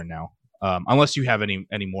it's my turn now. Unless you have any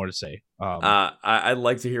more to say. I'd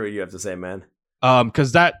like to hear what you have to say, man. And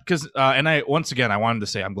I once again I wanted to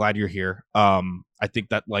say I'm glad you're here. I think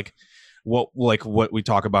that what we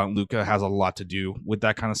talk about, Luca, has a lot to do with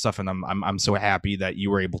that kind of stuff, and I'm so happy that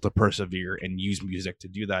you were able to persevere and use music to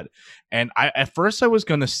do that. And at first I was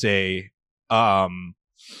gonna say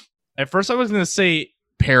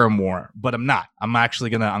Paramore, but I'm not.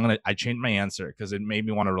 I changed my answer because it made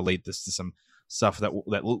me want to relate this to some stuff that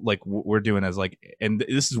like we're doing as like, and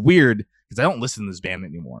this is weird because I don't listen to this band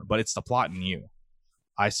anymore, but it's The Plotting You.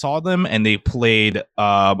 I saw them and they played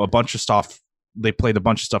a bunch of stuff. They played a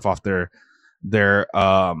bunch of stuff off their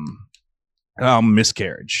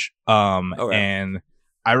Miscarriage. Okay. And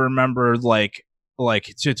I remember like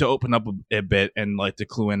to open up a bit and like to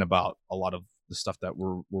clue in about a lot of the stuff that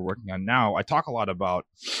we're working on now. I talk a lot about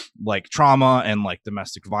like trauma and like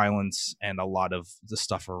domestic violence and a lot of the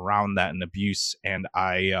stuff around that and abuse. And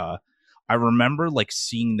I remember like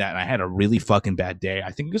seeing that, and I had a really fucking bad day.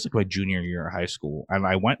 I think it was like my junior year of high school, and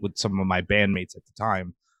I went with some of my bandmates at the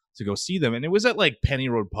time to go see them, and it was at like Penny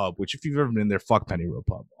Road Pub, which if you've ever been there, fuck Penny Road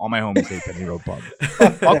Pub. All my homies say Penny Road Pub.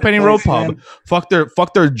 Fuck Penny Road Pub. Fuck their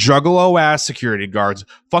juggalo ass security guards.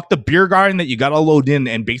 Fuck the beer garden that you gotta load in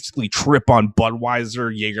and basically trip on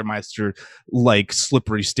Budweiser, Jägermeister, like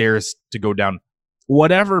slippery stairs to go down.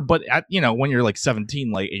 Whatever, but when you're like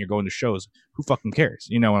 17, like, and you're going to shows, who fucking cares?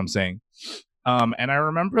 You know what I'm saying? And I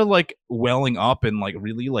remember like welling up and like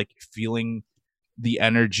really like feeling the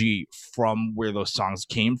energy from where those songs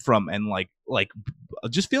came from, and like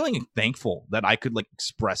just feeling thankful that I could like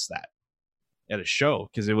express that at a show,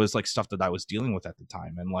 because it was like stuff that I was dealing with at the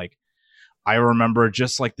time. And like I remember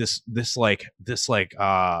just like this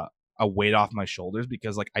a weight off my shoulders,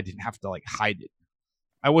 because like I didn't have to like hide it.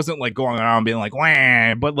 I wasn't like going around being like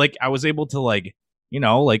wah, but like I was able to like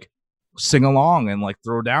like sing along and like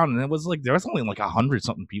throw down, and it was like there was only like 100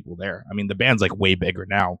 something people there. I mean, the band's like way bigger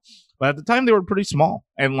now, but at the time they were pretty small,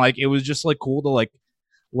 and like it was just like cool to like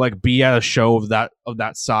like be at a show of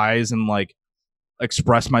that size and like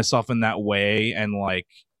express myself in that way and like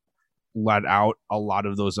let out a lot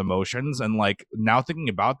of those emotions. And like now thinking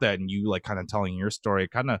about that and you like kind of telling your story,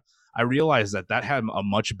 I realized that had a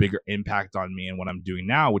much bigger impact on me and what I'm doing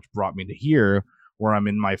now, which brought me to here where I'm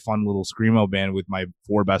in my fun little screamo band with my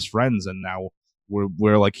 4 best friends, and now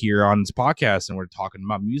we're like here on this podcast and we're talking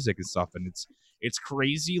about music and stuff. And it's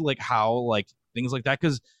crazy like how like things like that,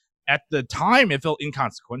 because at the time it felt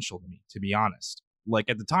inconsequential to me, to be honest. Like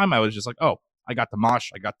at the time I was just like, oh, I got the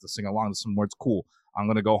mosh, I got to sing along to some words, cool, I'm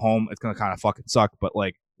gonna go home, it's gonna kind of fucking suck, but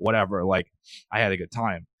like whatever, like I had a good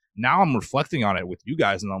time. Now I'm reflecting on it with you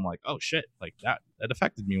guys and I'm like, oh shit, like that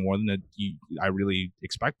affected me more than I really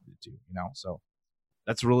expected it to, you know. So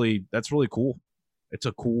that's really cool. It's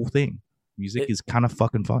a cool thing. Music is kind of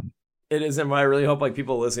fucking fun. It is, and I really hope like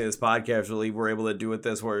people listening to this podcast really were able to do with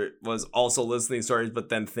this, where it was also listening stories, but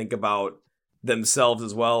then think about themselves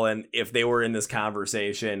as well, and if they were in this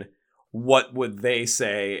conversation, what would they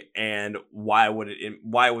say, and why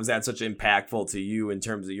was that such impactful to you in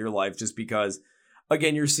terms of your life? Just because,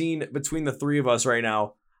 again, you're seeing between the 3 of us right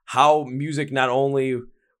now how music not only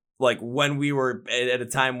like when we were at a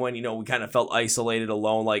time when, you know, we kind of felt isolated,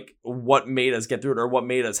 alone, like what made us get through it or what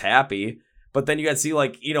made us happy. But then you got to see,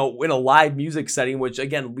 like, you know, in a live music setting, which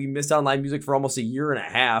again, we missed out on live music for almost a year and a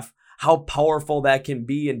half, how powerful that can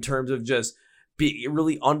be in terms of just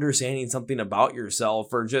really understanding something about yourself,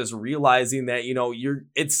 or just realizing that, you know, you're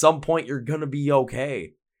at some point you're going to be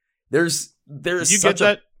okay. There's Did you get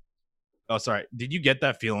that? Oh, sorry. Did you get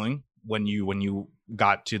that feeling when you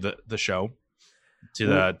got to the show? To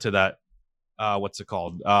that what's it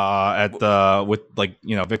called at the with like,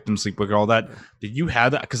 you know, Victim Sleepwalker, all that? Did you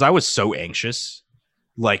have that? Because I was so anxious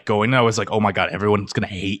like going. I was like, oh my god, everyone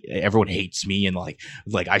hates me, and like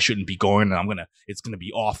I shouldn't be going, and it's gonna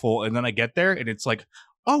be awful. And then I get there and it's like,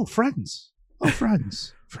 friends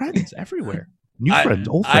everywhere, new friends,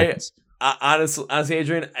 old friends. Honestly,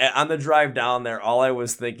 Adrian, on the drive down there, all I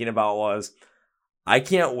was thinking about was, I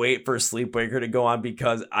can't wait for Sleepwaker to go on,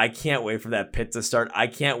 because I can't wait for that pit to start. I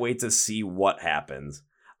can't wait to see what happens.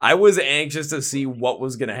 I was anxious to see what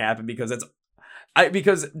was going to happen, because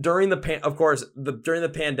during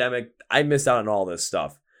the pandemic, I missed out on all this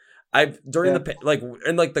stuff. In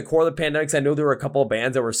the core of the pandemic, I know there were a couple of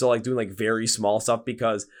bands that were still like doing like very small stuff,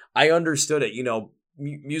 because I understood it. You know,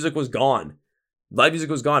 music was gone. Live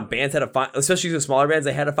music was gone. Bands had to find, especially the smaller bands,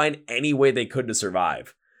 they had to find any way they could to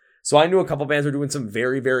survive. So I knew a couple bands were doing some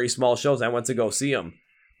very, very small shows. I went to go see them.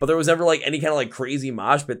 But there was never like any kind of like crazy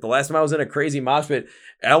mosh pit. The last time I was in a crazy mosh pit,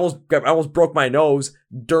 I almost broke my nose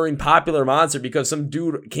during Popular Monster, because some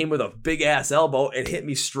dude came with a big ass elbow and hit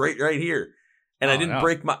me straight right here. And I didn't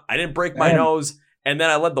break my nose. And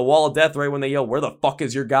then I led the Wall of Death right when they yelled, "Where the fuck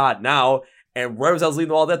is your God now?" And right as I was leading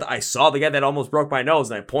the Wall of Death, I saw the guy that almost broke my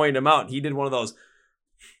nose, and I pointed him out. And he did one of those,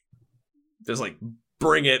 just like,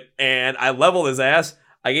 bring it. And I leveled his ass.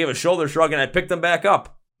 I gave a shoulder shrug, and I picked him back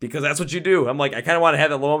up, because that's what you do. I'm like, I kind of want to have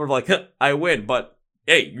that little moment of like, I win, but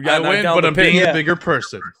hey, you got knocked down the pit. But I'm being the bigger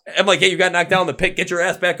person. I'm like, hey, you got knocked down the pit. Get your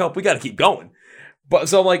ass back up. We got to keep going. But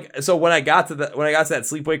so I'm like, so when I got to that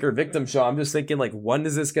Sleepwaker Victim show, I'm just thinking like, when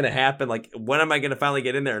is this going to happen? Like, when am I going to finally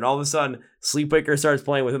get in there? And all of a sudden, Sleepwaker starts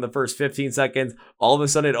playing within the first 15 seconds. All of a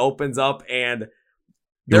sudden, it opens up, and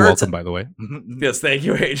you're welcome, by the way. Yes, thank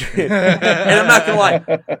you, Adrian. And I'm not gonna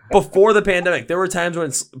lie, before the pandemic, there were times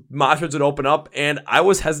when mosh pits would open up, and I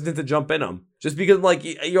was hesitant to jump in them, just because like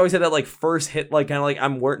you always had that like first hit, like kind of like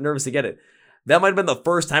I'm nervous to get it. That might have been the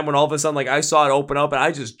first time when all of a sudden like I saw it open up, and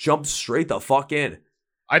I just jumped straight the fuck in.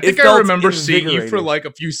 I think I remember seeing you for like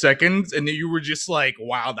a few seconds, and you were just like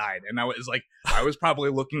wild-eyed, and I was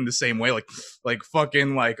probably looking the same way, like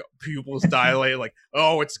fucking like pupils dilate, like,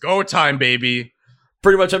 oh, it's go time, baby.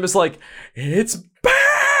 Pretty much, I'm just like, it's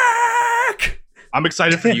back. I'm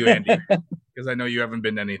excited for you, Andy, because I know you haven't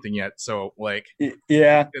been to anything yet. So, like,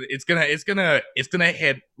 yeah, it's gonna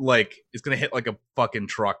hit like a fucking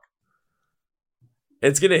truck.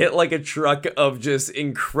 It's gonna hit like a truck of just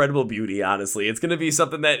incredible beauty. Honestly, it's gonna be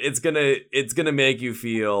something that it's gonna make you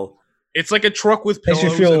feel. It's like a truck with pillows.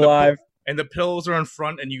 Makes you feel alive. And the pillows are in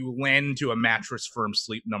front, and you land into a mattress firm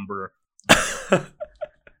sleep number.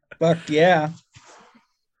 Fuck yeah.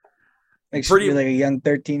 Makes you feel like a young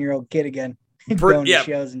 13-year-old kid again. Going to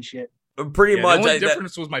shows and shit. Pretty much. The only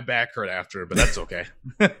difference was my back hurt after, but that's okay.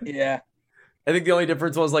 Yeah. I think the only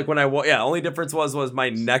difference was like when only difference was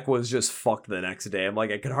my neck was just fucked the next day. I'm like,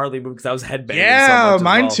 I could hardly move because I was headbanging. Yeah, so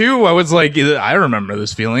mine too. I was like, I remember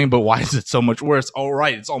this feeling, but why is it so much worse? Oh,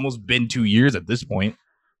 right. It's almost been 2 years at this point.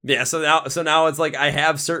 Yeah, so now it's like I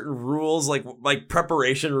have certain rules, like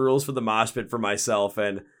preparation rules for the mosh pit for myself,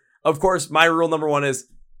 and of course my rule number one is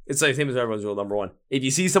it's the same as everyone's rule number one. If you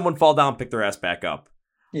see someone fall down, pick their ass back up.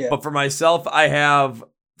 Yeah. But for myself, I have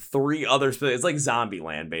 3 others. It's like Zombie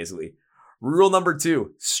Land basically. Rule number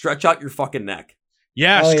 2: stretch out your fucking neck.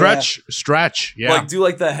 Yeah, Oh, stretch. Yeah, Like do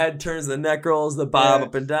like the head turns, the neck rolls, the bob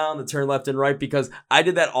up and down, the turn left and right. Because I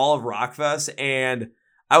did that all of Rockfest, and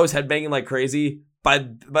I was headbanging like crazy. By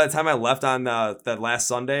the time I left on that last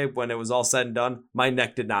Sunday, when it was all said and done, my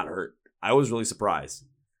neck did not hurt. I was really surprised.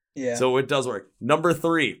 Yeah. So it does work. Number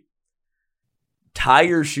 3: tie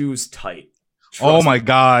your shoes tight. Oh Trust my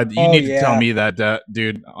God, you Oh, need to yeah. tell me that,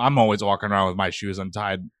 dude. I'm always walking around with my shoes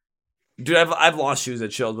untied. Dude, I've lost shoes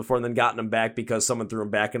at shows before and then gotten them back because someone threw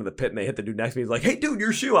them back into the pit and they hit the dude next to me. He's like, "Hey, dude,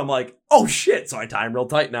 your shoe." I'm like, "Oh shit!" So I tie them real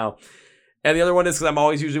tight now. And the other one is because I'm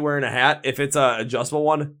always usually wearing a hat. If it's a adjustable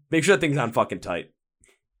one, make sure that thing's on fucking tight.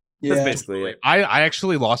 That's Yeah. basically it. I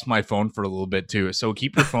actually lost my phone for a little bit too. So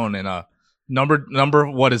keep your phone in a number.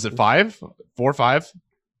 What is it? 5, 4, 5.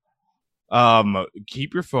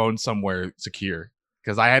 Keep your phone somewhere secure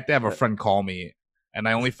because I had to have a friend call me, and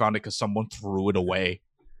I only found it because someone threw it away.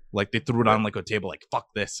 Like they threw it on like a table, like fuck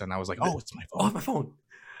this, and I was like, oh, it's my Oh, phone. my phone.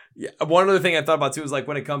 Yeah. One other thing I thought about too is like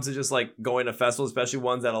when it comes to just like going to festivals, especially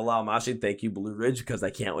ones that allow moshing. Thank you, Blue Ridge, because I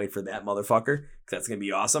can't wait for that motherfucker because that's gonna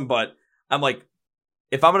be awesome. But I'm like,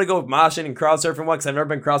 if I'm gonna go moshing and crowd surfing one, because I've never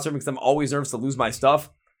been crowd surfing because I'm always nervous to lose my stuff.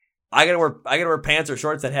 I gotta wear pants or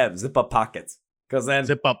shorts that have zip up pockets because then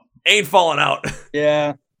Zip up. ain't falling out.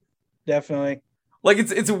 Yeah. Definitely. Like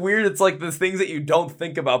it's weird. It's like the things that you don't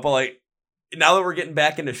think about, but like now that we're getting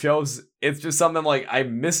back into shows, it's just something like I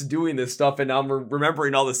miss doing this stuff, and now I'm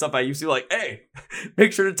remembering all this stuff I used to like. Hey,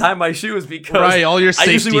 make sure to tie my shoes because Right, all your I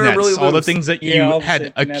usually safety wear them nets, really all the loose. things that Yeah, you all the had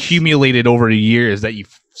safety nets. accumulated over the years that you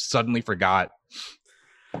suddenly forgot.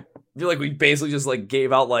 I feel like we basically just like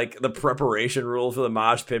gave out like the preparation rule for the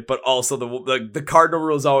mosh pit, but also the cardinal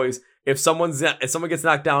rule is always if someone gets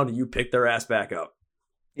knocked down, you pick their ass back up.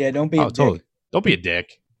 Yeah. Don't be Oh, a dick. totally. Don't be a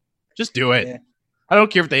dick. Just do it. Yeah. I don't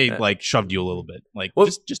care if they Yeah. like shoved you a little bit. Like Well,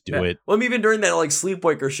 just do Yeah. it. Well, even during that like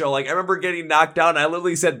Sleepwaker show, like I remember getting knocked down. And I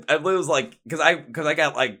literally was like, because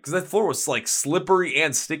that floor was like slippery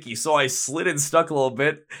and sticky, so I slid and stuck a little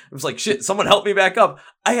bit. I was like, shit, someone help me back up.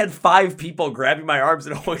 I had 5 people grabbing my arms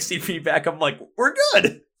and hoisting me back up. I'm like, we're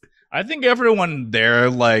good. I think everyone there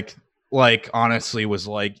like honestly was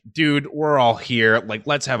like, dude, we're all here. Like,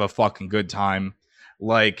 let's have a fucking good time.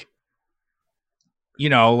 Like, you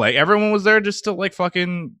know, like everyone was there just to like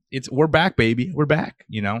fucking we're back, baby. We're back,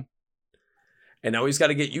 you know? And now we just got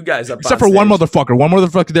to get you guys up. Except on for one stage. motherfucker. One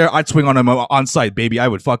motherfucker there, I'd swing on him on site, baby. I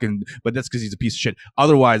would fucking, but that's because he's a piece of shit.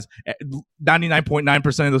 Otherwise,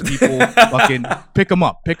 99.9% of those people fucking pick him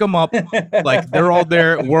up. Like they're all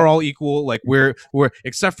there. We're all equal. Like we're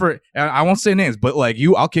except for, I won't say names, but like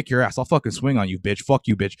you, I'll kick your ass. I'll fucking swing on you, bitch. Fuck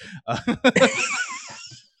you, bitch.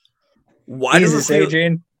 Why does it Jesus, feel?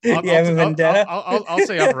 Adrian. You have a vendetta? I'll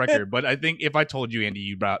say off record, but I think if I told you, Andy,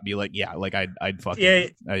 you'd be like, yeah, like I'd fucking, Yeah,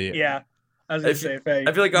 yeah. Yeah. I was I gonna feel- say,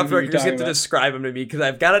 I feel like off the you record, you just talking have to about. describe him to me because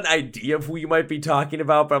I've got an idea of who you might be talking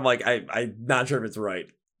about, but I'm like, I'm not sure if it's right.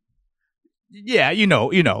 Yeah, you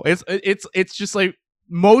know, it's just like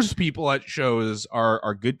most people at shows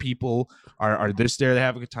are good people, are just there to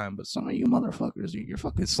have a good time. But some of you motherfuckers, you're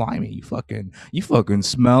fucking slimy. You fucking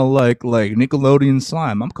smell like Nickelodeon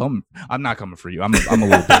slime. I'm not coming for you. I'm a little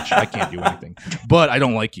bitch. I can't do anything, but I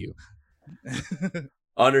don't like you.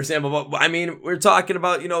 Understandable. But I mean, we're talking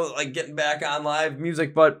about, like getting back on live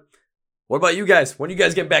music, but what about you guys? When you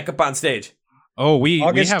guys get back up on stage? Oh, we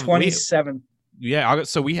August have 27th. yeah,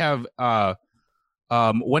 August. So we have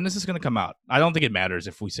when is this going to come out? I don't think it matters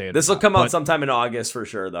if we say it. This or will not, come out but- sometime in August for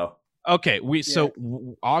sure, though. Okay, we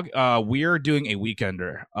are doing a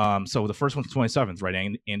weekender. So the first one's 27th, right,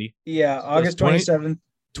 Andy? Yeah, August 20 27th.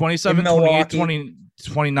 27th, In 28th, Milwaukee.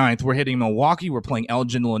 29th. We're hitting Milwaukee. We're playing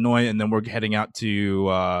Elgin, Illinois, and then we're heading out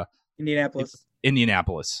to Indianapolis.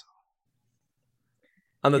 Indianapolis.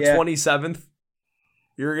 On the Yeah. 27th,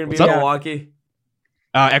 you're going to be What's in up? Milwaukee?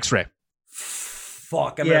 X-ray.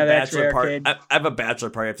 Fuck, I'm Yeah, at a the bachelor X-ray party. arcade. I have a bachelor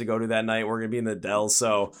party I have to go to that night. We're going to be in the Dell,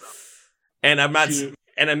 so. And I'm not. Shoot.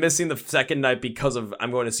 And I'm missing the second night because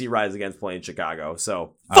I'm going to see Rise Against play in Chicago.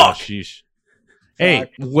 So Oh, fuck. sheesh.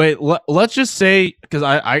 Hey, wait. Let's just say because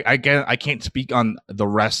I can't speak on the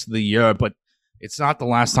rest of the year, but it's not the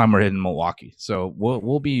last time we're hitting Milwaukee, so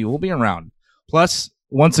we'll be around. Plus,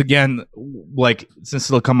 once again, like since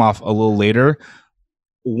it'll come off a little later,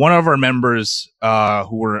 one of our members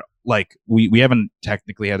who were like we haven't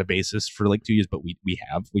technically had a bassist for like 2 years, but we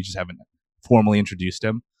just haven't formally introduced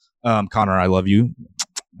him. Connor, I love you.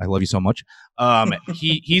 I love you so much.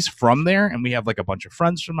 He's from there, and we have like a bunch of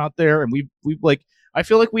friends from out there, and we like I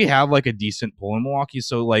feel like we have like a decent pull in Milwaukee,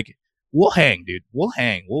 so like we'll hang, dude. We'll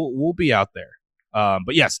hang. We'll be out there.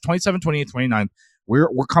 But yes, 27, 28, 29. We're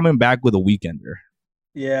coming back with a weekender.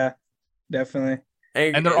 Yeah, definitely.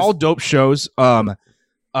 And they're all dope shows.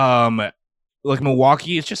 Like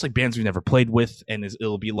Milwaukee, it's just like bands we've never played with, and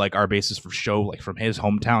it'll be like our basis for show, like from his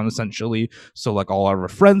hometown essentially. So like all our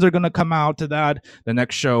friends are gonna come out to that. The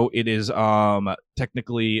next show, it is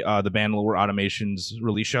technically the band Lower Automation's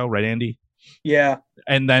release show, right, Andy? Yeah.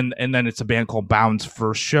 And then it's a band called Bound's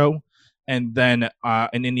first show. And then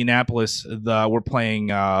in Indianapolis, we're playing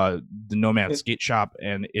the Nomad Skate Shop,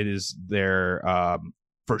 and it is their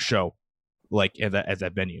first show, like at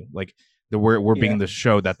that venue. Like we're being the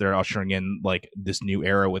show that they're ushering in like this new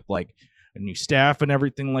era with like a new staff and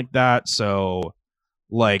everything like that. So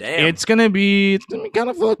like it's gonna be kind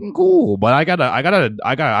of fucking cool. But I don't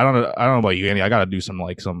know about you, Andy. I gotta do some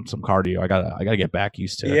cardio. I gotta get back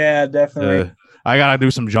used to. Yeah, definitely. I gotta do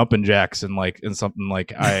some jumping jacks and something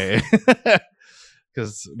like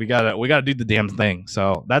because we gotta do the damn thing.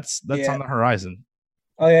 So that's on the horizon.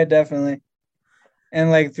 Oh yeah, definitely.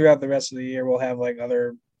 And like throughout the rest of the year, we'll have like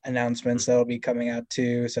other announcements that'll be coming out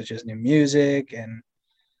too, such as new music and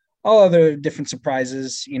all other different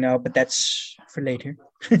surprises, but that's for later.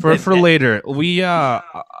 for later. We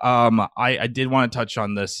I did want to touch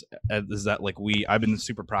on this, is that like I've been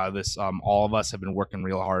super proud of this. All of us have been working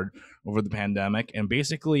real hard over the pandemic, and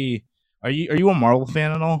basically, are you a Marvel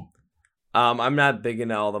fan at all? I'm not big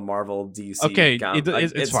into all the Marvel DC. Okay,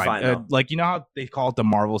 it's fine. Like, you know how they call it the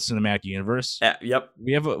Marvel Cinematic Universe? Yep.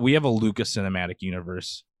 We have a Lucas Cinematic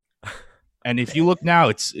Universe, and if you look now,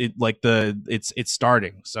 it's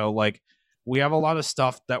starting. So like we have a lot of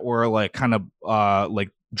stuff that we're like kind of like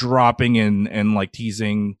dropping and like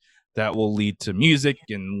teasing that will lead to music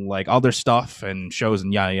and like other stuff and shows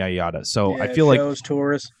and yada yada yada. So I feel shows,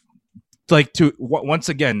 tours. Like to once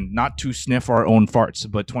again, not to sniff our own farts,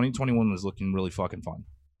 but 2021 was looking really fucking fun.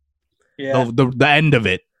 Yeah, the end of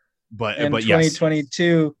it, but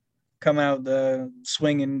 2022 come out the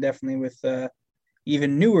swinging definitely with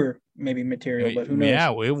even newer maybe material, but who knows?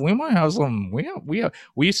 Yeah, we might have some.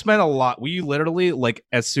 We spent a lot. We literally like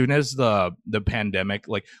as soon as the pandemic,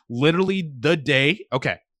 like literally the day.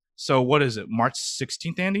 Okay, so what is it? March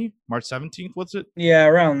 16th, Andy? March 17th? What's it? Yeah,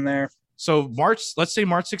 around there. So let's say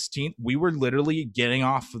March 16th, we were literally getting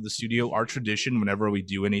off of the studio. Our tradition, whenever we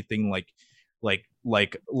do anything like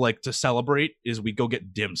to celebrate, is we go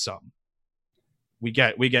get dim sum. We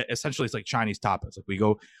get essentially it's like Chinese tapas. Like we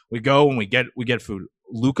go and we get food.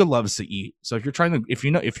 Luca loves to eat. So if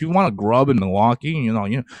you want to grub in Milwaukee,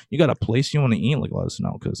 you got a place you want to eat, like let us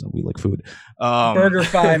know because we like food. Burger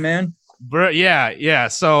Fi, man. Yeah.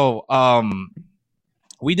 So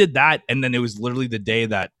we did that, and then it was literally the day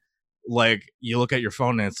that like you look at your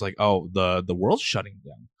phone and it's like, oh, the world's shutting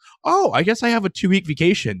down. Oh, I guess I have a 2-week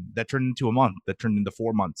vacation that turned into a month, that turned into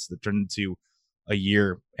 4 months, that turned into a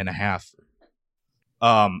year and a half.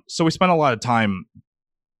 So we spent a lot of time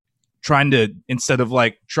instead of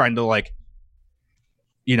trying to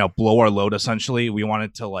blow our load, essentially, we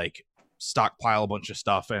wanted to like stockpile a bunch of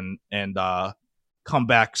stuff and come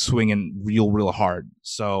back swinging real hard.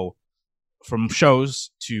 So from shows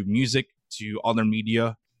to music to other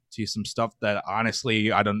media to some stuff that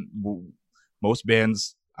honestly most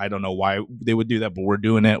bands, I don't know why they would do that, but we're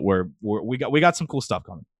doing it. We got some cool stuff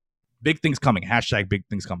coming. Big things coming. # big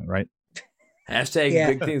things coming, right? #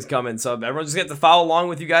 big things coming. So everyone just get to follow along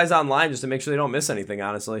with you guys online just to make sure they don't miss anything,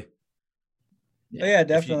 honestly. Yeah,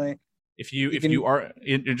 definitely. If you are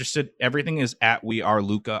interested, everything is at We Are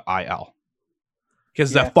Luca IL.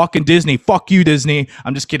 Because that fucking Disney, fuck you, Disney.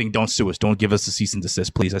 I'm just kidding. Don't sue us. Don't give us a cease and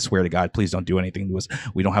desist, please. I swear to God, please don't do anything to us.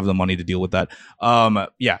 We don't have the money to deal with that.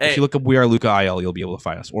 If you look up We Are Luca IL, you'll be able to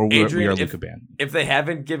find us. Or Adrian, We Are Luca Band. If they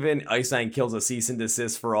haven't given Ice Nine Kills a cease and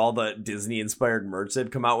desist for all the Disney-inspired merch they've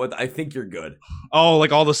come out with, I think you're good. Oh,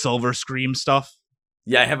 like all the Silver Scream stuff?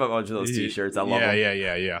 Yeah, I have a bunch of those t-shirts. I love them.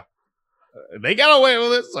 Yeah. They got away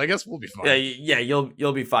with it, so I guess we'll be fine. Yeah,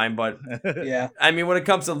 you'll be fine. But yeah, I mean, when it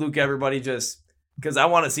comes to Luca, everybody just... Because I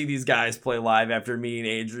want to see these guys play live after meeting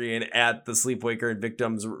Adrian at the Sleepwaker and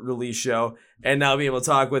Victims release show. And now be able to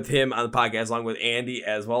talk with him on the podcast along with Andy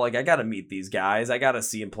as well. Like, I got to meet these guys. I got to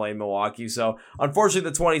see him play in Milwaukee. So,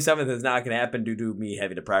 unfortunately, the 27th is not going to happen due to me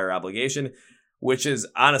having a prior obligation. Which is,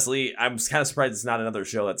 honestly, I'm kind of surprised it's not another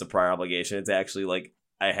show that's a prior obligation. It's actually, like,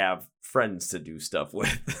 I have friends to do stuff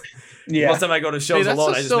with. Yeah. Most time I go to shows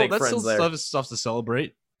alone, I just make friends there. Stuff to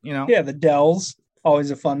celebrate, Yeah, the Dells.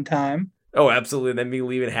 Always a fun time. Oh, absolutely. And then me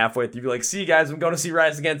leaving halfway through, be like, "See you guys. I'm going to see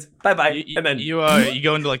Rise Against. Bye bye." And then you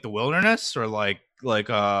go into like the wilderness or like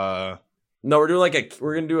no, we're doing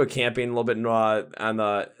we're gonna do a camping a little bit on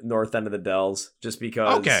the north end of the Dells, just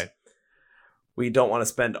because. Okay. We don't want to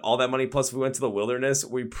spend all that money. Plus, if we went to the wilderness,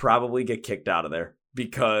 we probably get kicked out of there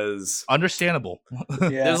because understandable.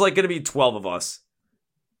 Yeah. there's like going to be 12 of us.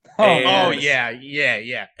 Oh, And- yeah.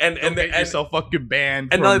 And Get yourself fucking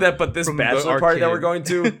banned. and not only that, but this from the bachelor party that we're arcade.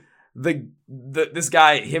 going to, this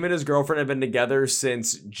guy, him and his girlfriend have been together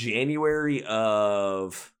since January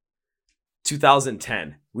of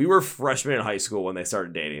 2010. We were freshmen in high school when they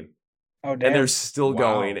started dating, Oh, and damn. they're still Wow.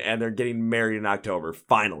 going, and they're getting married in October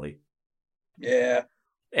finally. Yeah.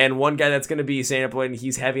 And one guy that's going to be staying up late, and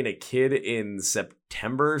he's having a kid in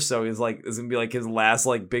September. So he's like, it's going to be like his last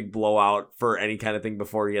like big blowout for any kind of thing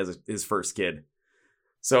before he has his first kid.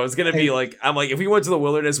 So it's going to be like, I'm like, if we went to the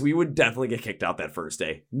wilderness, we would definitely get kicked out that first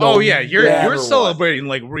day. Oh yeah, you're matter what. celebrating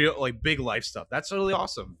like real like big life stuff. That's really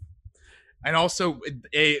awesome. And also,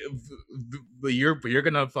 you're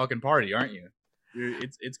gonna fucking party, aren't you?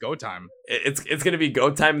 It's go time. It's going to be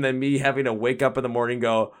go time, and then me having to wake up in the morning and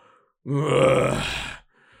go, ugh.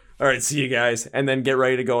 All right, see you guys. And then get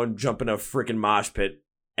ready to go and jump in a freaking mosh pit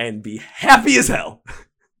and be happy as hell.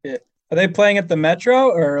 Are they playing at the Metro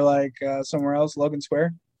or like somewhere else, Logan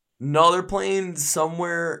Square? No, they're playing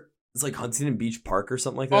somewhere. It's like Huntington Beach Park or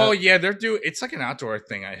something like that. Oh yeah, it's like an outdoor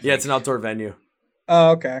thing. I think. Yeah, it's an outdoor venue.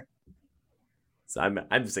 Oh, okay. So I'm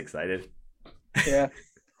just excited. Yeah.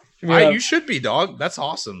 Should be, You should be, dog. That's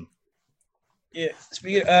awesome. yeah.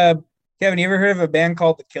 Speaking, Kevin, you ever heard of a band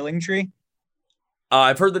called The Killing Tree?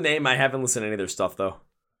 I've heard the name. I haven't listened to any of their stuff though.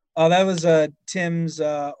 Oh, that was Tim's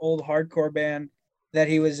old hardcore band that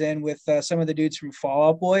he was in with some of the dudes from Fall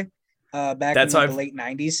Out Boy back That's in how the I've- late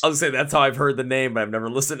 90s. I'll say that's how I've heard the name, but I've never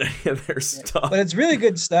listened to any of their stuff. But it's really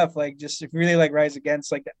good stuff. Like, just if you really like Rise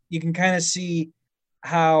Against, like you can kind of see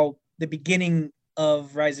how the beginning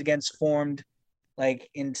of Rise Against formed, like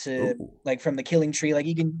into Ooh. like from the Killing Tree. Like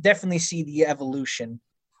you can definitely see the evolution,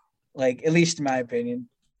 like at least in my opinion,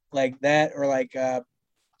 like that, or like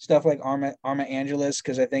stuff like Arma Angelus,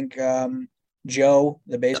 because I think Joe,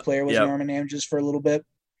 the bass player, was Yep. in Arma Angelus for a little bit.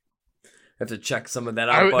 have to check some of that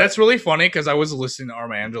out. but That's really funny because I was listening to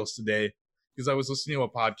Arma Angelus today because I was listening to a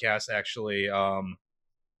podcast actually. I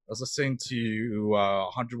was listening to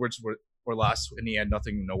 100 Words or Less, and he had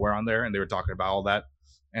Nothing Nowhere on there, and they were talking about all that.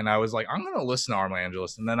 And I was like, I'm gonna listen to Arma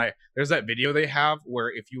Angelus, and then there's that video they have where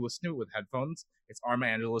if you listen to it with headphones, it's Arma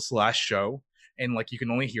Angelus last show, and like you can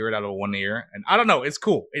only hear it out of one ear, and I don't know, it's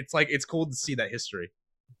cool. It's like it's cool to see that history.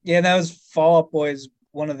 Yeah, that was Fall Out Boy's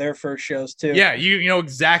one of their first shows too. Yeah, you know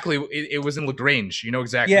exactly. It was in Lagrange. You know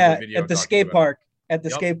exactly. Yeah, what video at I'm the talking skate about. park. At the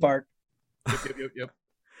Yep. skate park. Yep.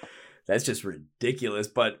 that's just ridiculous.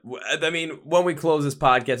 But I mean, when we close this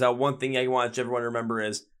podcast out, one thing I want everyone to remember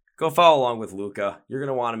is go follow along with Luca. You're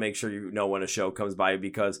gonna want to make sure you know when a show comes by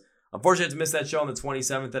because unfortunately I had to miss that show on the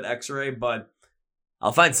 27th at X-Ray, but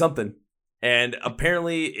I'll find something. And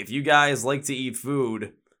apparently, if you guys like to eat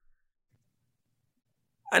food,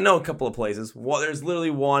 I know a couple of places. Well, there's literally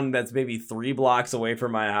one that's maybe 3 blocks away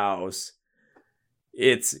from my house.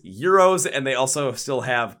 It's Euros, and they also still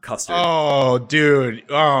have custard. Oh, dude.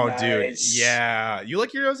 Oh, Nice. dude. Yeah. You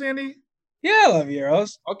like Euros, Andy? Yeah, I love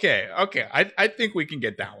Euros. Okay. I think we can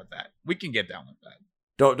get down with that.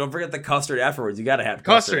 Don't forget the custard afterwards. You gotta have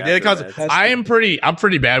Custard. Yeah, after custard. that. I'm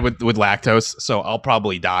pretty bad with lactose, so I'll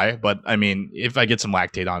probably die. But I mean, if I get some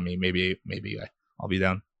lactate on me, maybe I'll be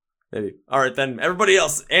down. Maybe. All right, then everybody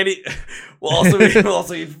else, Andy, we'll also eat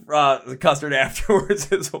the custard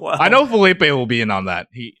afterwards as well. I know Felipe will be in on that.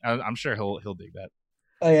 I'm sure he'll dig that.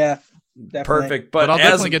 Oh yeah, definitely. Perfect, But I'll as-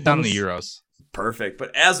 definitely get down to the Euros. Perfect.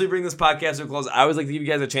 But as we bring this podcast to a close, I always like to give you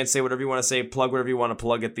guys a chance to say whatever you want to say, plug whatever you want to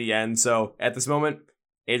plug at the end. So at this moment,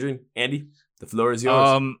 Adrian, Andy, the floor is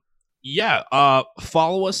yours.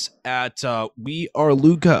 Follow us at We Are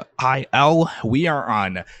Luca IL. We are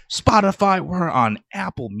on Spotify. We're on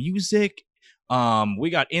Apple Music. We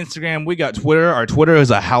got Instagram. We got Twitter. Our Twitter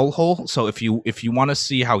is a hellhole. So if you want to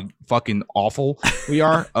see how fucking awful we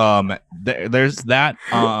are, there's that.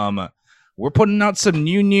 We're putting out some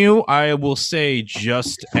new. I will say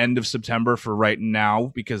just end of September for right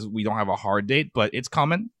now because we don't have a hard date, but it's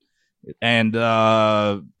coming. And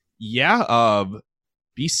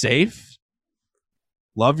be safe.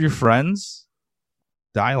 Love your friends.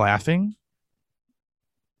 Die laughing.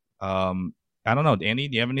 I don't know, Andy.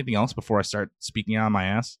 Do you have anything else before I start speaking out of my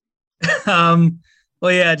ass?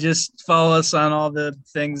 Well, yeah, just follow us on all the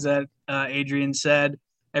things that Adrian said.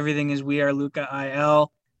 Everything is We Are Luca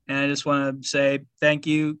IL. And I just want to say thank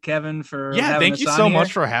you, Kevin, for Yeah, having thank us you on so here.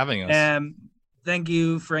 much for having us. And thank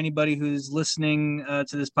you for anybody who's listening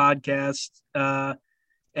to this podcast.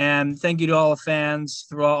 And thank you to all the fans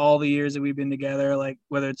throughout all the years that we've been together, like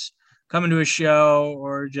whether it's coming to a show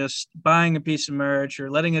or just buying a piece of merch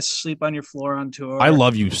or letting us sleep on your floor on tour. I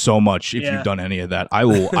love you so much. If Yeah. you've done any of that, I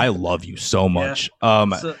love you so much.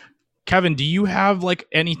 So, Kevin, do you have like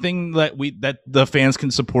anything that the fans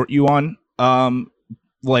can support you on?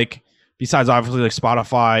 Like besides obviously like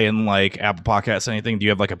Spotify and like Apple Podcasts, anything? Do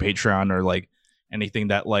you have like a Patreon or like anything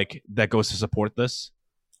that goes to support this?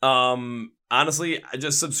 Honestly, I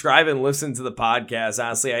just subscribe and listen to the podcast.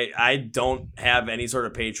 Honestly, I don't have any sort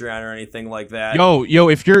of Patreon or anything like that. Yo,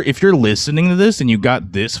 if you're listening to this and you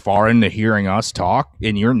got this far into hearing us talk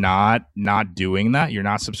and you're not doing that, you're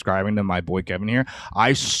not subscribing to my boy Kevin here,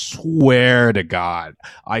 I swear to God,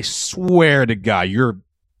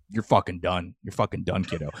 you're fucking done. You're fucking done,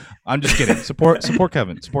 kiddo. I'm just kidding. Support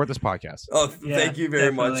Kevin. Support this podcast. Oh, thank you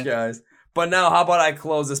very much, guys. But now, how about I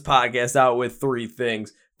close this podcast out with 3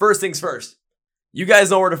 things. First things first. You guys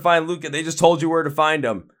know where to find Luca. They just told you where to find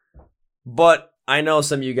him. But I know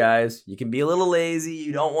some of you guys, you can be a little lazy.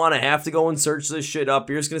 You don't want to have to go and search this shit up.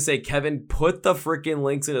 You're just going to say, Kevin, put the freaking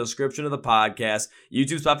links in the description of the podcast.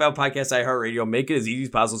 YouTube, Spotify, Podcast, iHeartRadio. Make it as easy as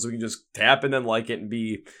possible so we can just tap and then like it and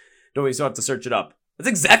don't even have to search it up. That's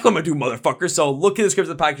exactly what I'm going to do, motherfucker. So look in the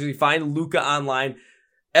description of the podcast. You find Luca online.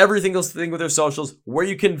 Every single thing with their socials, where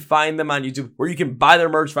you can find them on YouTube, where you can buy their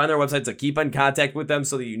merch, find their websites, to keep in contact with them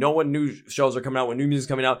so that you know when new shows are coming out, when new music's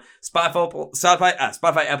coming out,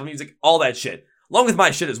 Spotify, Apple Music, all that shit. Along with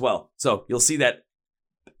my shit as well. So you'll see that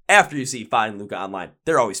after you see Find Luca online.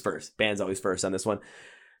 They're always first. Band's always first on this one.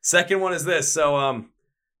 Second one is this. So,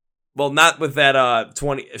 well, not with that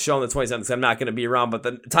show on the 27th, because I'm not going to be around, but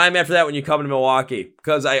the time after that when you come to Milwaukee,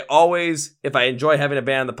 because I always, if I enjoy having a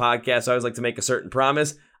band on the podcast, I always like to make a certain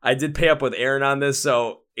promise. I did pay up with Aaron on this,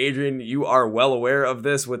 so Adrian, you are well aware of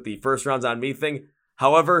this with the first rounds on me thing.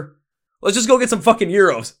 However, let's just go get some fucking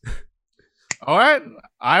euros. All right,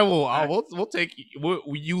 we'll take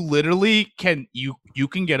you. Literally can you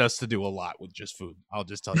can get us to do a lot with just food. I'll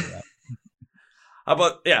just tell you that. How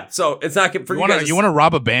about, yeah, so it's not for you guys. You want to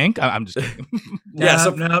rob a bank? I'm just kidding.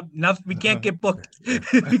 Yeah, no, we can't get booked.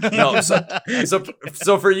 No,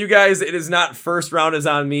 so for you guys, it is not first round is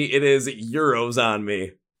on me. It is euros on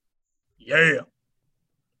me. Yeah.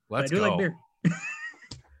 Let's go. Like beer.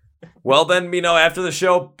 Well, then, after the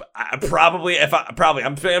show, I'm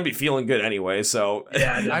gonna be feeling good anyway. So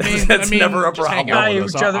yeah, I mean, that's never a problem.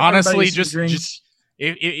 Honestly, just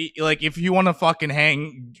if you want to fucking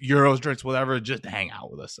hang euros, drinks, whatever, just hang out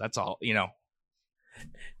with us. That's all,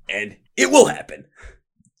 And it will happen.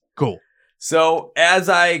 Cool. So as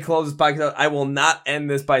I close this podcast, I will not end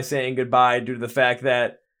this by saying goodbye due to the fact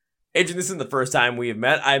that, Adrian, this isn't the first time we have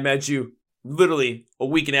met. I met you literally a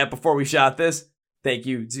week and a half before we shot this. Thank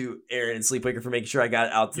you to Aaron and Sleepwaker for making sure I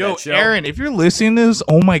got out to that show. Aaron, if you're listening to this,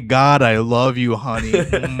 oh my God, I love you, honey.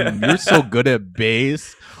 You're so good at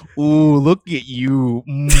bass. Ooh, look at you.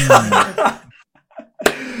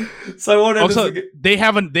 So I won't end also, this they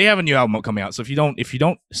have a new album coming out. So if you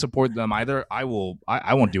don't support them either, I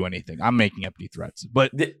won't do anything. I'm making empty threats.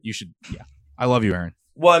 But you should, yeah. I love you, Aaron.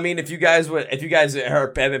 Well, I mean, if you guys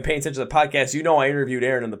have been paying attention to the podcast, I interviewed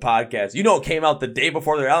Aaron on the podcast. It came out the day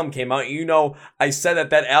before their album came out. I said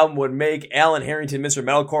that album would make Alan Harrington, Mr.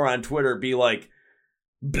 Metalcore on Twitter, be like,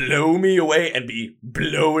 blow me away and be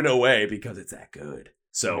blown away because it's that good.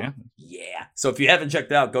 So, yeah. So if you haven't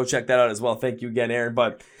checked it out, go check that out as well. Thank you again, Aaron.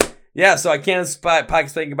 But yeah, so I can't podcast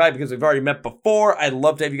saying goodbye because we've already met before. I'd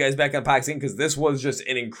love to have you guys back on podcast because this was just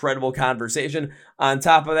an incredible conversation. On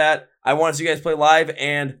top of that, I want to see you guys play live,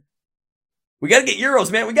 and we got to get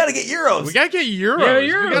euros, man. We got to get euros. We got to get euros.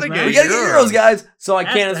 Yeah, we got to get euros, guys. So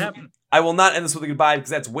I will not end this with a goodbye because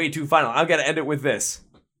that's way too final. I've got to end it with this.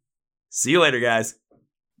 See you later, guys.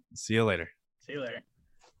 See you later.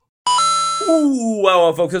 Ooh,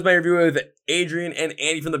 well, folks, that's my interview with Adrian and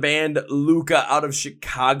Andy from the band Luca out of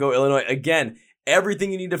Chicago, Illinois. Again,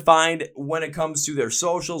 everything you need to find when it comes to their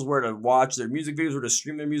socials, where to watch their music videos, where to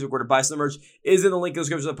stream their music, where to buy some merch, is in the link in the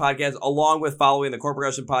description of the podcast, along with following the Core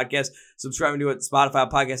Progression Podcast, subscribing to it, Spotify,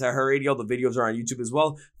 Podcast, iHeartRadio. The videos are on YouTube as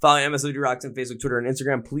well. Following MSOD Rocks on Facebook, Twitter, and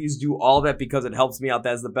Instagram. Please do all of that because it helps me out.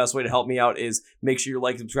 That's the best way to help me out, is make sure you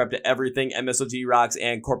like, subscribe to everything MSOD Rocks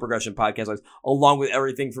and Core Progression Podcast, along with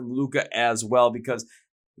everything from Luca as well, because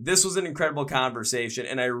this was an incredible conversation,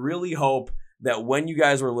 and I really hope that when you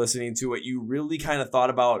guys were listening to it, you really kind of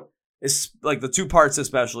thought about, it's like the 2 parts,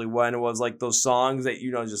 especially when it was like those songs that,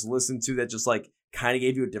 just listen to that just like kind of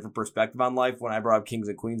gave you a different perspective on life when I brought up Kings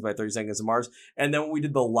and Queens by 30 Seconds to Mars. And then when we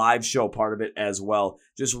did the live show part of it as well,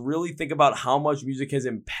 just really think about how much music has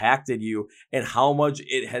impacted you and how much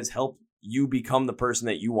it has helped you become the person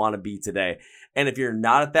that you want to be today. And if you're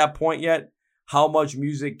not at that point yet, how much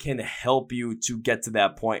music can help you to get to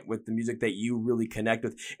that point with the music that you really connect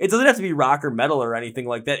with. It doesn't have to be rock or metal or anything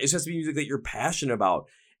like that. It's just music that you're passionate about.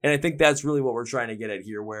 And I think that's really what we're trying to get at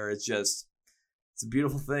here, where it's a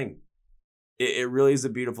beautiful thing. It really is a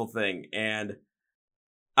beautiful thing. And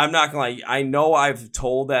I'm not going to lie, I know I've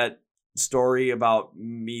told that story about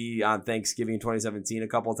me on Thanksgiving 2017 a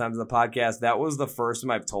couple of times in the podcast. That was the first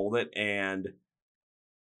time I've told it, and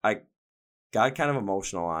I got kind of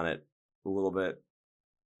emotional on it a little bit.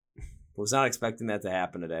 Was not expecting that to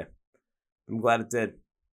happen today. I'm glad it did.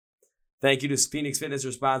 Thank you to Phoenix Fitness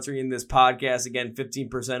for sponsoring this podcast. Again,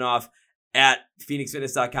 15% off at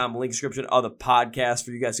phoenixfitness.com. Link description of the podcast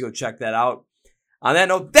for you guys to go check that out. On that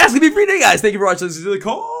note, that's going to be for today, guys. Thank you for watching. This is the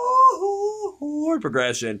Chord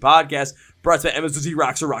Progression Podcast, brought to you by MSOT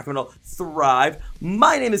Rocks or Rock Metal Thrive.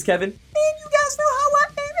 My name is Kevin, and you guys know how I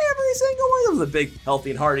am every single one. That was a big,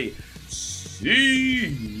 healthy, and hearty. See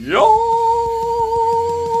ya!